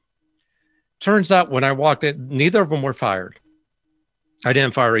people. Turns out when I walked in, neither of them were fired. I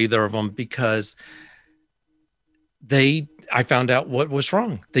didn't fire either of them because I found out what was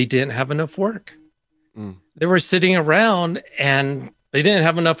wrong. They didn't have enough work. They were sitting around and they didn't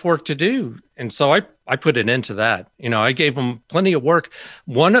have enough work to do. And so I put an end to that. I gave them plenty of work.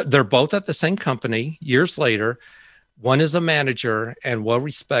 They're both at the same company years later. One is a manager and well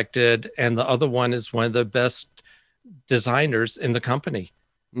respected, and the other one is one of the best designers in the company.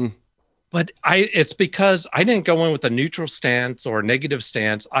 But it's because I didn't go in with a neutral stance or a negative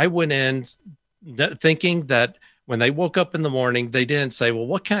stance. I went in thinking that when they woke up in the morning, they didn't say, well,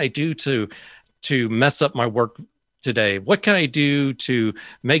 what can I do to mess up my work today? What can I do to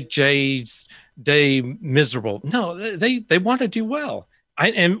make Jay's day miserable? No, they want to do well.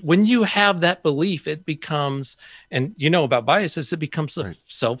 And when you have that belief, it becomes, and about biases, it becomes a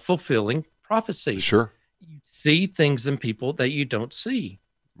self-fulfilling prophecy. Sure. You see things in people that you don't see.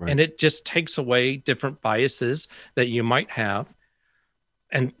 Right. And it just takes away different biases that you might have.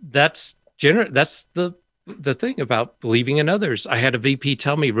 And that's the thing about believing in others. I had a VP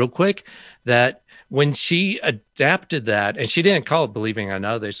tell me real quick that when she adapted that, and she didn't call it believing in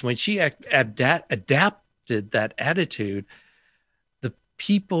others, when she adapted that attitude, the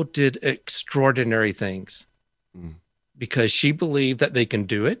people did extraordinary things because she believed that they can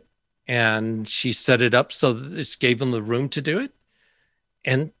do it, and she set it up so that this gave them the room to do it,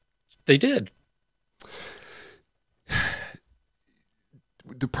 and they did.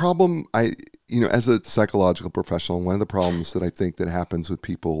 The problem, as a psychological professional, one of the problems that I think that happens with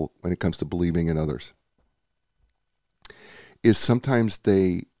people when it comes to believing in others is sometimes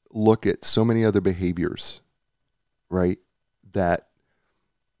they look at so many other behaviors, right, that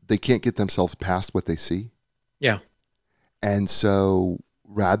they can't get themselves past what they see. Yeah. And so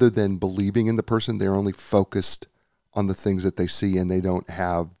rather than believing in the person, they're only focused on the things that they see, and they don't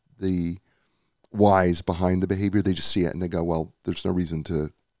have the whys behind the behavior. They just see it and they go, well, there's no reason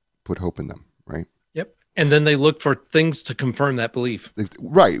to put hope in them, right? Yep. And then they look for things to confirm that belief.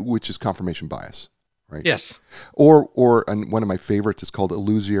 Right, which is confirmation bias, right? Yes. Or and one of my favorites is called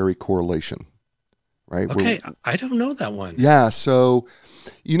illusory correlation, right? Okay, I don't know that one. Yeah, so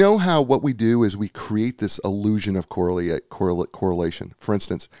you know how what we do is we create this illusion of correlation. For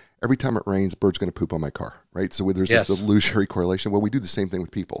instance, every time it rains, Bird's going to poop on my car, right? So there's this illusory correlation. Well, we do the same thing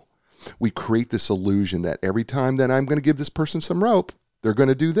with people. We create this illusion that every time that I'm going to give this person some rope, they're going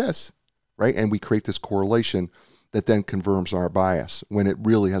to do this, right? And we create this correlation that then confirms our bias when it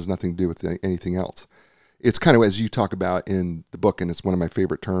really has nothing to do with anything else. It's kind of as you talk about in the book, and it's one of my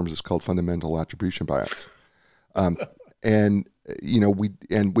favorite terms. It's called fundamental attribution bias, and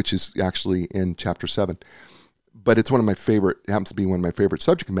which is actually in chapter 7. But it's one of my favorite. It happens to be one of my favorite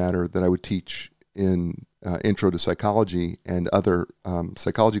subject matter that I would teach in Intro to Psychology and other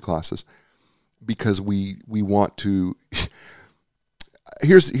psychology classes, because we want to.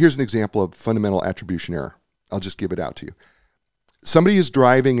 Here's an example of fundamental attribution error. I'll just give it out to you. Somebody is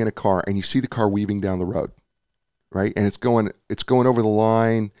driving in a car, and you see the car weaving down the road, right? And it's going over the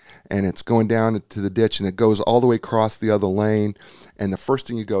line, and it's going down to the ditch, and it goes all the way across the other lane. And the first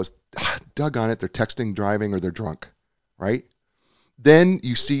thing you go is, doggone it, they're texting, driving, or they're drunk, right? Then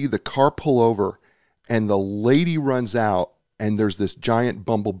you see the car pull over, and the lady runs out, and there's this giant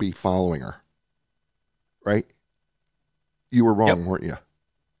bumblebee following her, right? You were wrong, weren't you?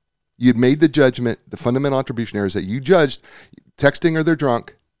 You'd made the judgment, the fundamental attribution error is that you judged texting or they're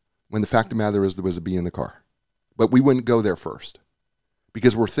drunk, when the fact of the matter is there was a bee in the car. But we wouldn't go there first,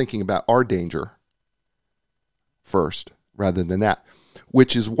 because we're thinking about our danger first rather than that,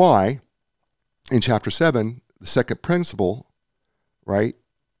 which is why in chapter 7, the second principle, right,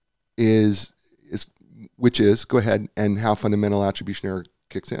 is go ahead, and how fundamental attribution error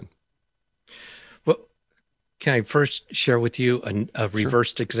kicks in. Well, can I first share with you a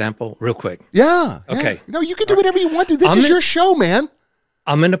reversed example real quick? Yeah. Okay. Yeah. No, you can do whatever you want to. This is your show, man.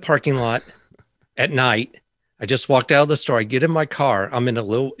 I'm in a parking lot at night. I just walked out of the store. I get in my car. I'm in a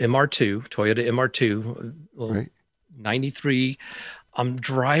little MR2, Toyota MR2, little 93. I'm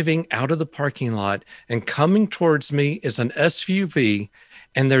driving out of the parking lot, and coming towards me is an SUV,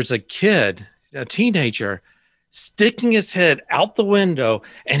 and there's a kid, a teenager, sticking his head out the window,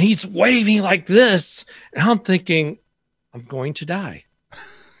 and he's waving like this. And I'm thinking, I'm going to die.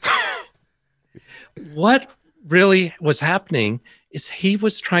 What really was happening is he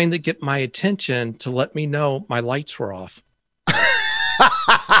was trying to get my attention to let me know my lights were off.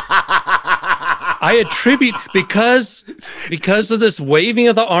 I attribute, because of this waving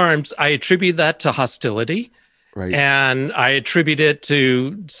of the arms, I attribute that to hostility. Right. And I attribute it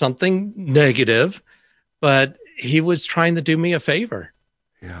to something negative, but he was trying to do me a favor.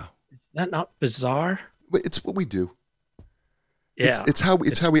 Yeah. Is that not bizarre? But it's what we do. Yeah. It's how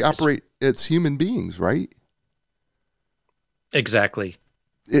we operate as human beings, right? Exactly.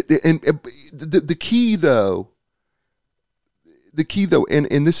 The key though,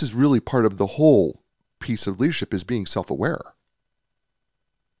 and this is really part of the whole piece of leadership, is being self-aware.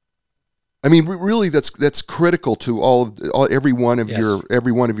 I mean, really, that's critical to every one of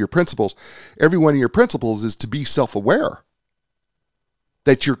your principles. Every one of your principles is to be self-aware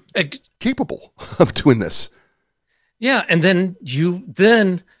that you're capable of doing this. Yeah, and then you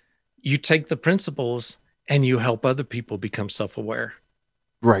take the principles and you help other people become self-aware.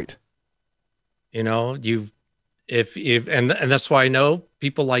 Right. You know, and that's why I know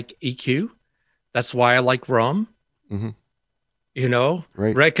people like EQ. That's why I like rum. Mm-hmm. You know,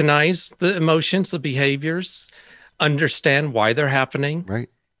 right. Recognize the emotions, the behaviors, understand why they're happening, right,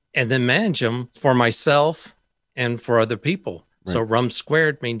 and then manage them for myself and for other people. Right. So rum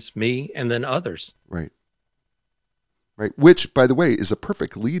squared means me and then others. Right. Right. Which, by the way, is a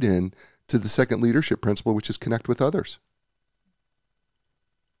perfect lead-in to the second leadership principle, which is connect with others.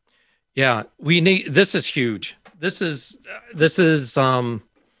 Yeah, this is huge. This is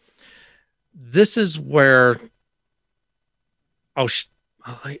where I'll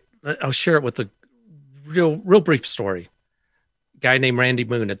share it with a real brief story. A guy named Randy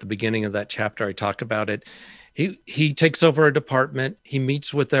Moon, at the beginning of that chapter, I talk about it. He takes over a department. He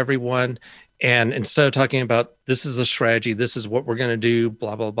meets with everyone, and instead of talking about this is a strategy, this is what we're going to do,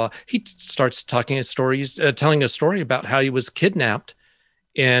 blah blah blah, he starts telling a story about how he was kidnapped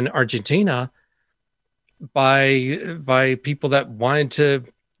in Argentina by people that wanted to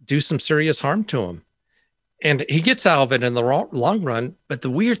do some serious harm to him. And he gets out of it in the long run. But the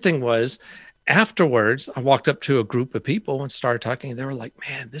weird thing was, afterwards, I walked up to a group of people and started talking. They were like,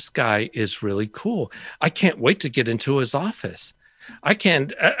 man, this guy is really cool. I can't wait to get into his office. I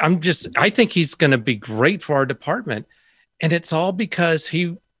think he's going to be great for our department. And it's all because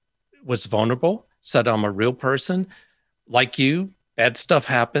he was vulnerable, said, I'm a real person. Like you, bad stuff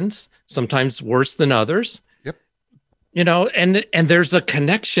happens, sometimes worse than others. Yep. You know, and there's a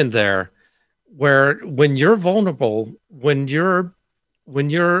connection there where when you're vulnerable, when you're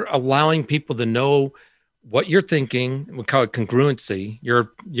allowing people to know what you're thinking, we call it congruency.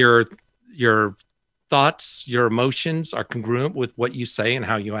 Your thoughts, your emotions are congruent with what you say and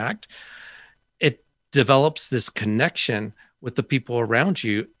how you act. It develops this connection with the people around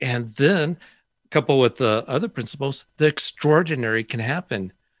you, and then coupled with the other principles, the extraordinary can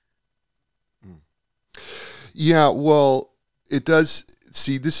happen. Yeah, well, it does.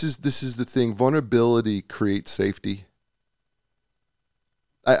 See, this is the thing. Vulnerability creates safety.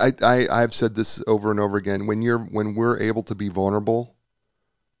 I've said this over and over again. When we're able to be vulnerable,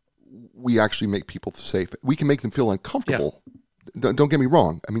 we actually make people safe. We can make them feel Yeah. uncomfortable. Don't get me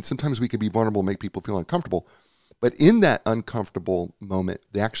wrong. I mean, sometimes we can be vulnerable and make people feel uncomfortable. But in that uncomfortable moment,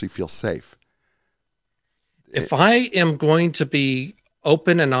 they actually feel safe. If I am going to be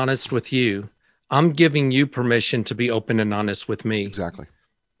open and honest with you, I'm giving you permission to be open and honest with me. Exactly.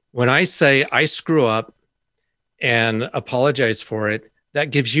 When I say I screw up and apologize for it,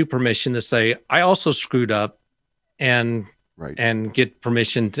 that gives you permission to say I also screwed up and Right. get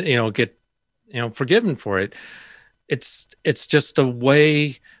permission to get forgiven for it. It's just a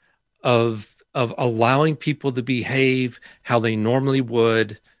way of allowing people to behave how they normally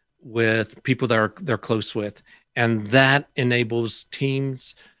would with people that they're close with, and that enables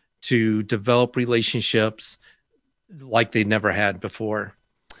teams to develop relationships like they never had before.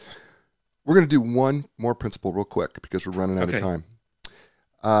 We're going to do one more principle real quick because we're running out of Okay. time.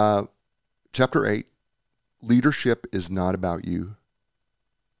 Uh, Chapter 8, leadership is not about you.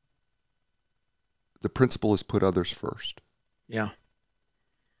 The principle is put others first. Yeah,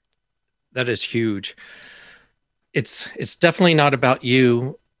 that is huge. It's definitely not about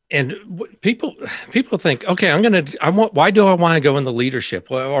you. And people think, okay, why do I want to go into leadership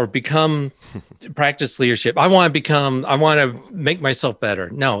or become practice leadership? I want to make myself better.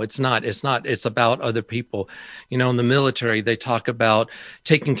 No, it's not. It's about other people. In the military, they talk about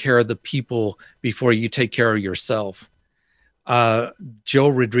taking care of the people before you take care of yourself. Joe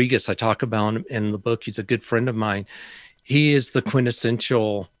Rodriguez, I talk about him in the book. He's a good friend of mine. He is the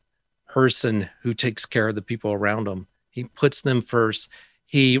quintessential person who takes care of the people around him. He puts them first.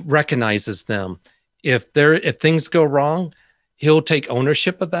 He recognizes them. If things go wrong, he'll take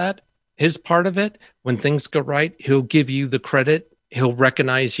ownership of that, his part of it. When things go right, he'll give you the credit. He'll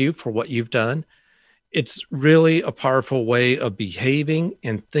recognize you for what you've done. It's really a powerful way of behaving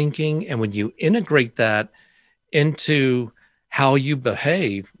and thinking. And when you integrate that into how you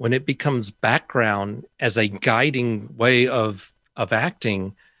behave, when it becomes background as a guiding way of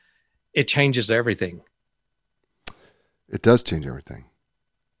acting, it changes everything. It does change everything.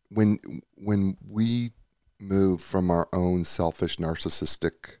 When we move from our own selfish,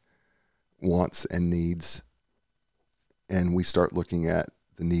 narcissistic wants and needs, and we start looking at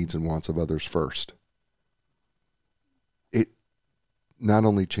the needs and wants of others first, it not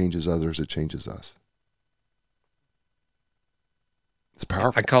only changes others, it changes us. It's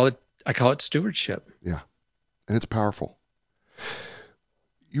powerful. I call it stewardship. Yeah, and it's powerful.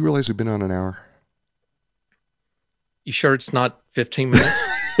 You realize we've been on an hour? You sure it's not 15 minutes?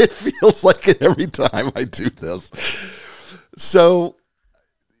 It feels like it every time I do this. So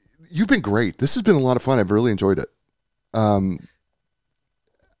you've been great. This has been a lot of fun. I've really enjoyed it. The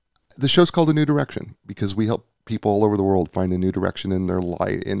show's called A New Direction because we help people all over the world find a new direction in their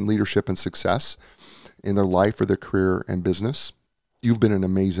life, in leadership and success, in their life or their career and business. You've been an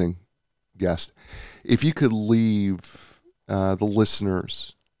amazing guest. If you could leave the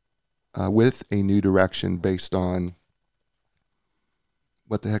listeners with a new direction based on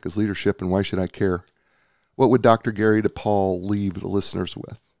what the heck is leadership and why should I care, what would Dr. Gary DePaul leave the listeners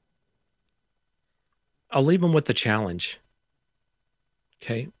with? I'll leave them with the challenge.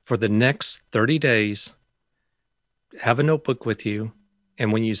 Okay. For the next 30 days, have a notebook with you.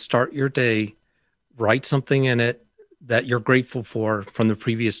 And when you start your day, write something in it that you're grateful for from the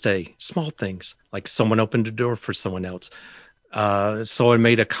previous day. Small things like someone opened a door for someone else. Someone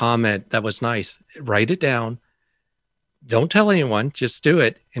made a comment that was nice. Write it down. Don't tell anyone. Just do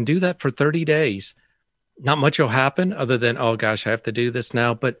it and do that for 30 days. Not much will happen other than, oh gosh, I have to do this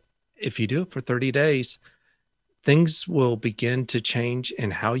now. But if you do it for 30 days, things will begin to change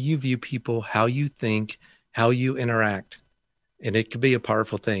in how you view people, how you think, how you interact. And it could be a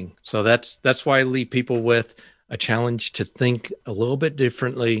powerful thing. So that's why I leave people with a challenge to think a little bit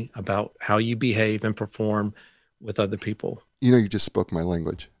differently about how you behave and perform with other people. You know, you just spoke my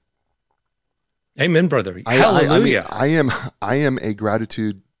language. Amen, brother. I mean, Hallelujah. I am a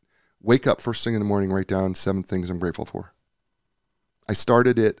gratitude. Wake up first thing in the morning, write down 7 things I'm grateful for. I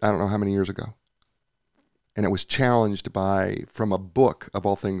started it, I don't know how many years ago. And it was challenged from a book of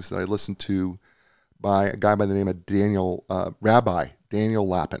all things that I listened to by a guy by the name of Rabbi Daniel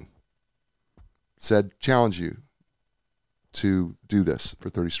Lapin. Said, challenge you to do this for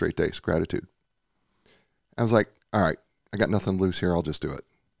 30 straight days, gratitude. I was like, all right, I got nothing loose here, I'll just do it.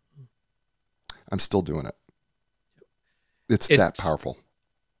 I'm still doing it. It's that powerful.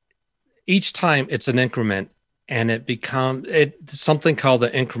 Each time it's an increment, and it becomes something called the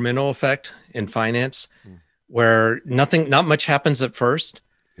incremental effect in finance. where not much happens at first,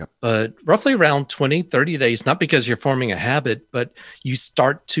 Yep. but roughly around 20, 30 days, not because you're forming a habit, but you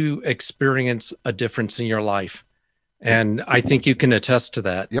start to experience a difference in your life. And I think you can attest to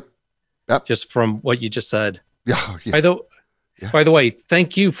that. Yep. Yep. Just from what you just said. Yeah. Yeah. By the way,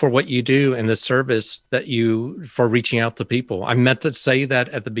 thank you for what you do and the service that you for reaching out to people. I meant to say that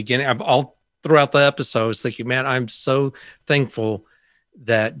at the beginning. I'm all throughout the episodes thinking, man, I'm so thankful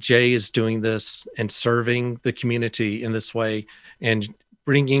that Jay is doing this and serving the community in this way and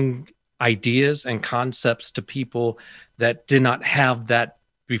bringing ideas and concepts to people that did not have that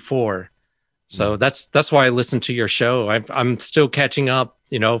before. So that's why I listen to your show. I'm still catching up,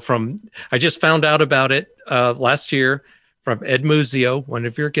 I just found out about it last year from Ed Muzio, one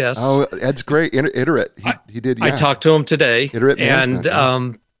of your guests. Oh, Ed's great. Iterate. He did. Yeah. I talked to him today. Iterate and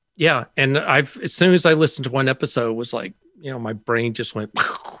management, and as soon as I listened to one episode, it was like, my brain just went,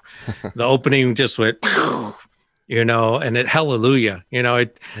 the opening just went, and it, hallelujah,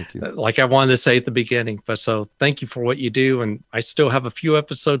 Thank you. like I wanted to say at the beginning. But so thank you for what you do. And I still have a few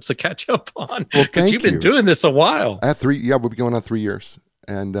episodes to catch up on. Well, because you've been doing this a while. I have 3. Yeah, we'll be going on 3 years.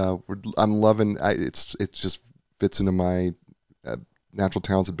 And I'm loving it. It just fits into my natural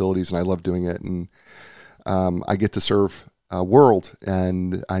talents, abilities, and I love doing it. And I get to serve a world,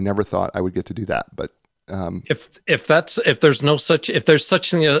 and I never thought I would get to do that. But if there's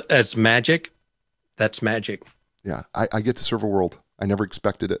such thing as magic, that's magic. Yeah, I get to serve a world. I never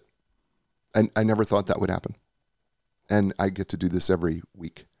expected it, and I never thought that would happen. And I get to do this every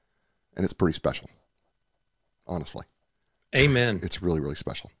week, and it's pretty special, honestly. Amen. It's really, really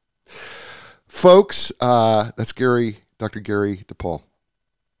special. Folks, that's Dr. Gary DePaul.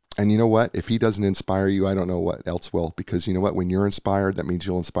 And you know what? If he doesn't inspire you, I don't know what else will. Because you know what? When you're inspired, that means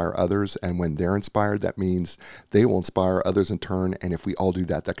you'll inspire others. And when they're inspired, that means they will inspire others in turn. And if we all do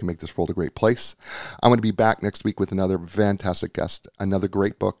that, that can make this world a great place. I'm going to be back next week with another fantastic guest, another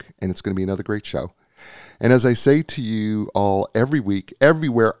great book, and it's going to be another great show. And as I say to you all every week,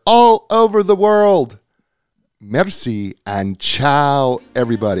 everywhere, all over the world, merci and ciao,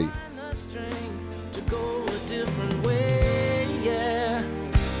 everybody.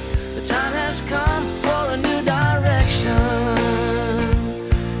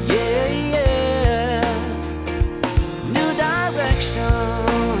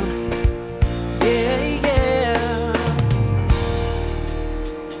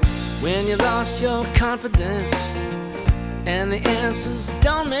 When you lost your confidence and the answers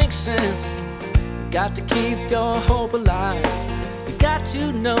don't make sense, you got to keep your hope alive. You got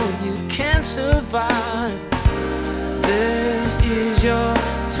to know you can survive. This is your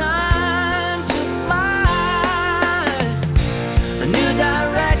time.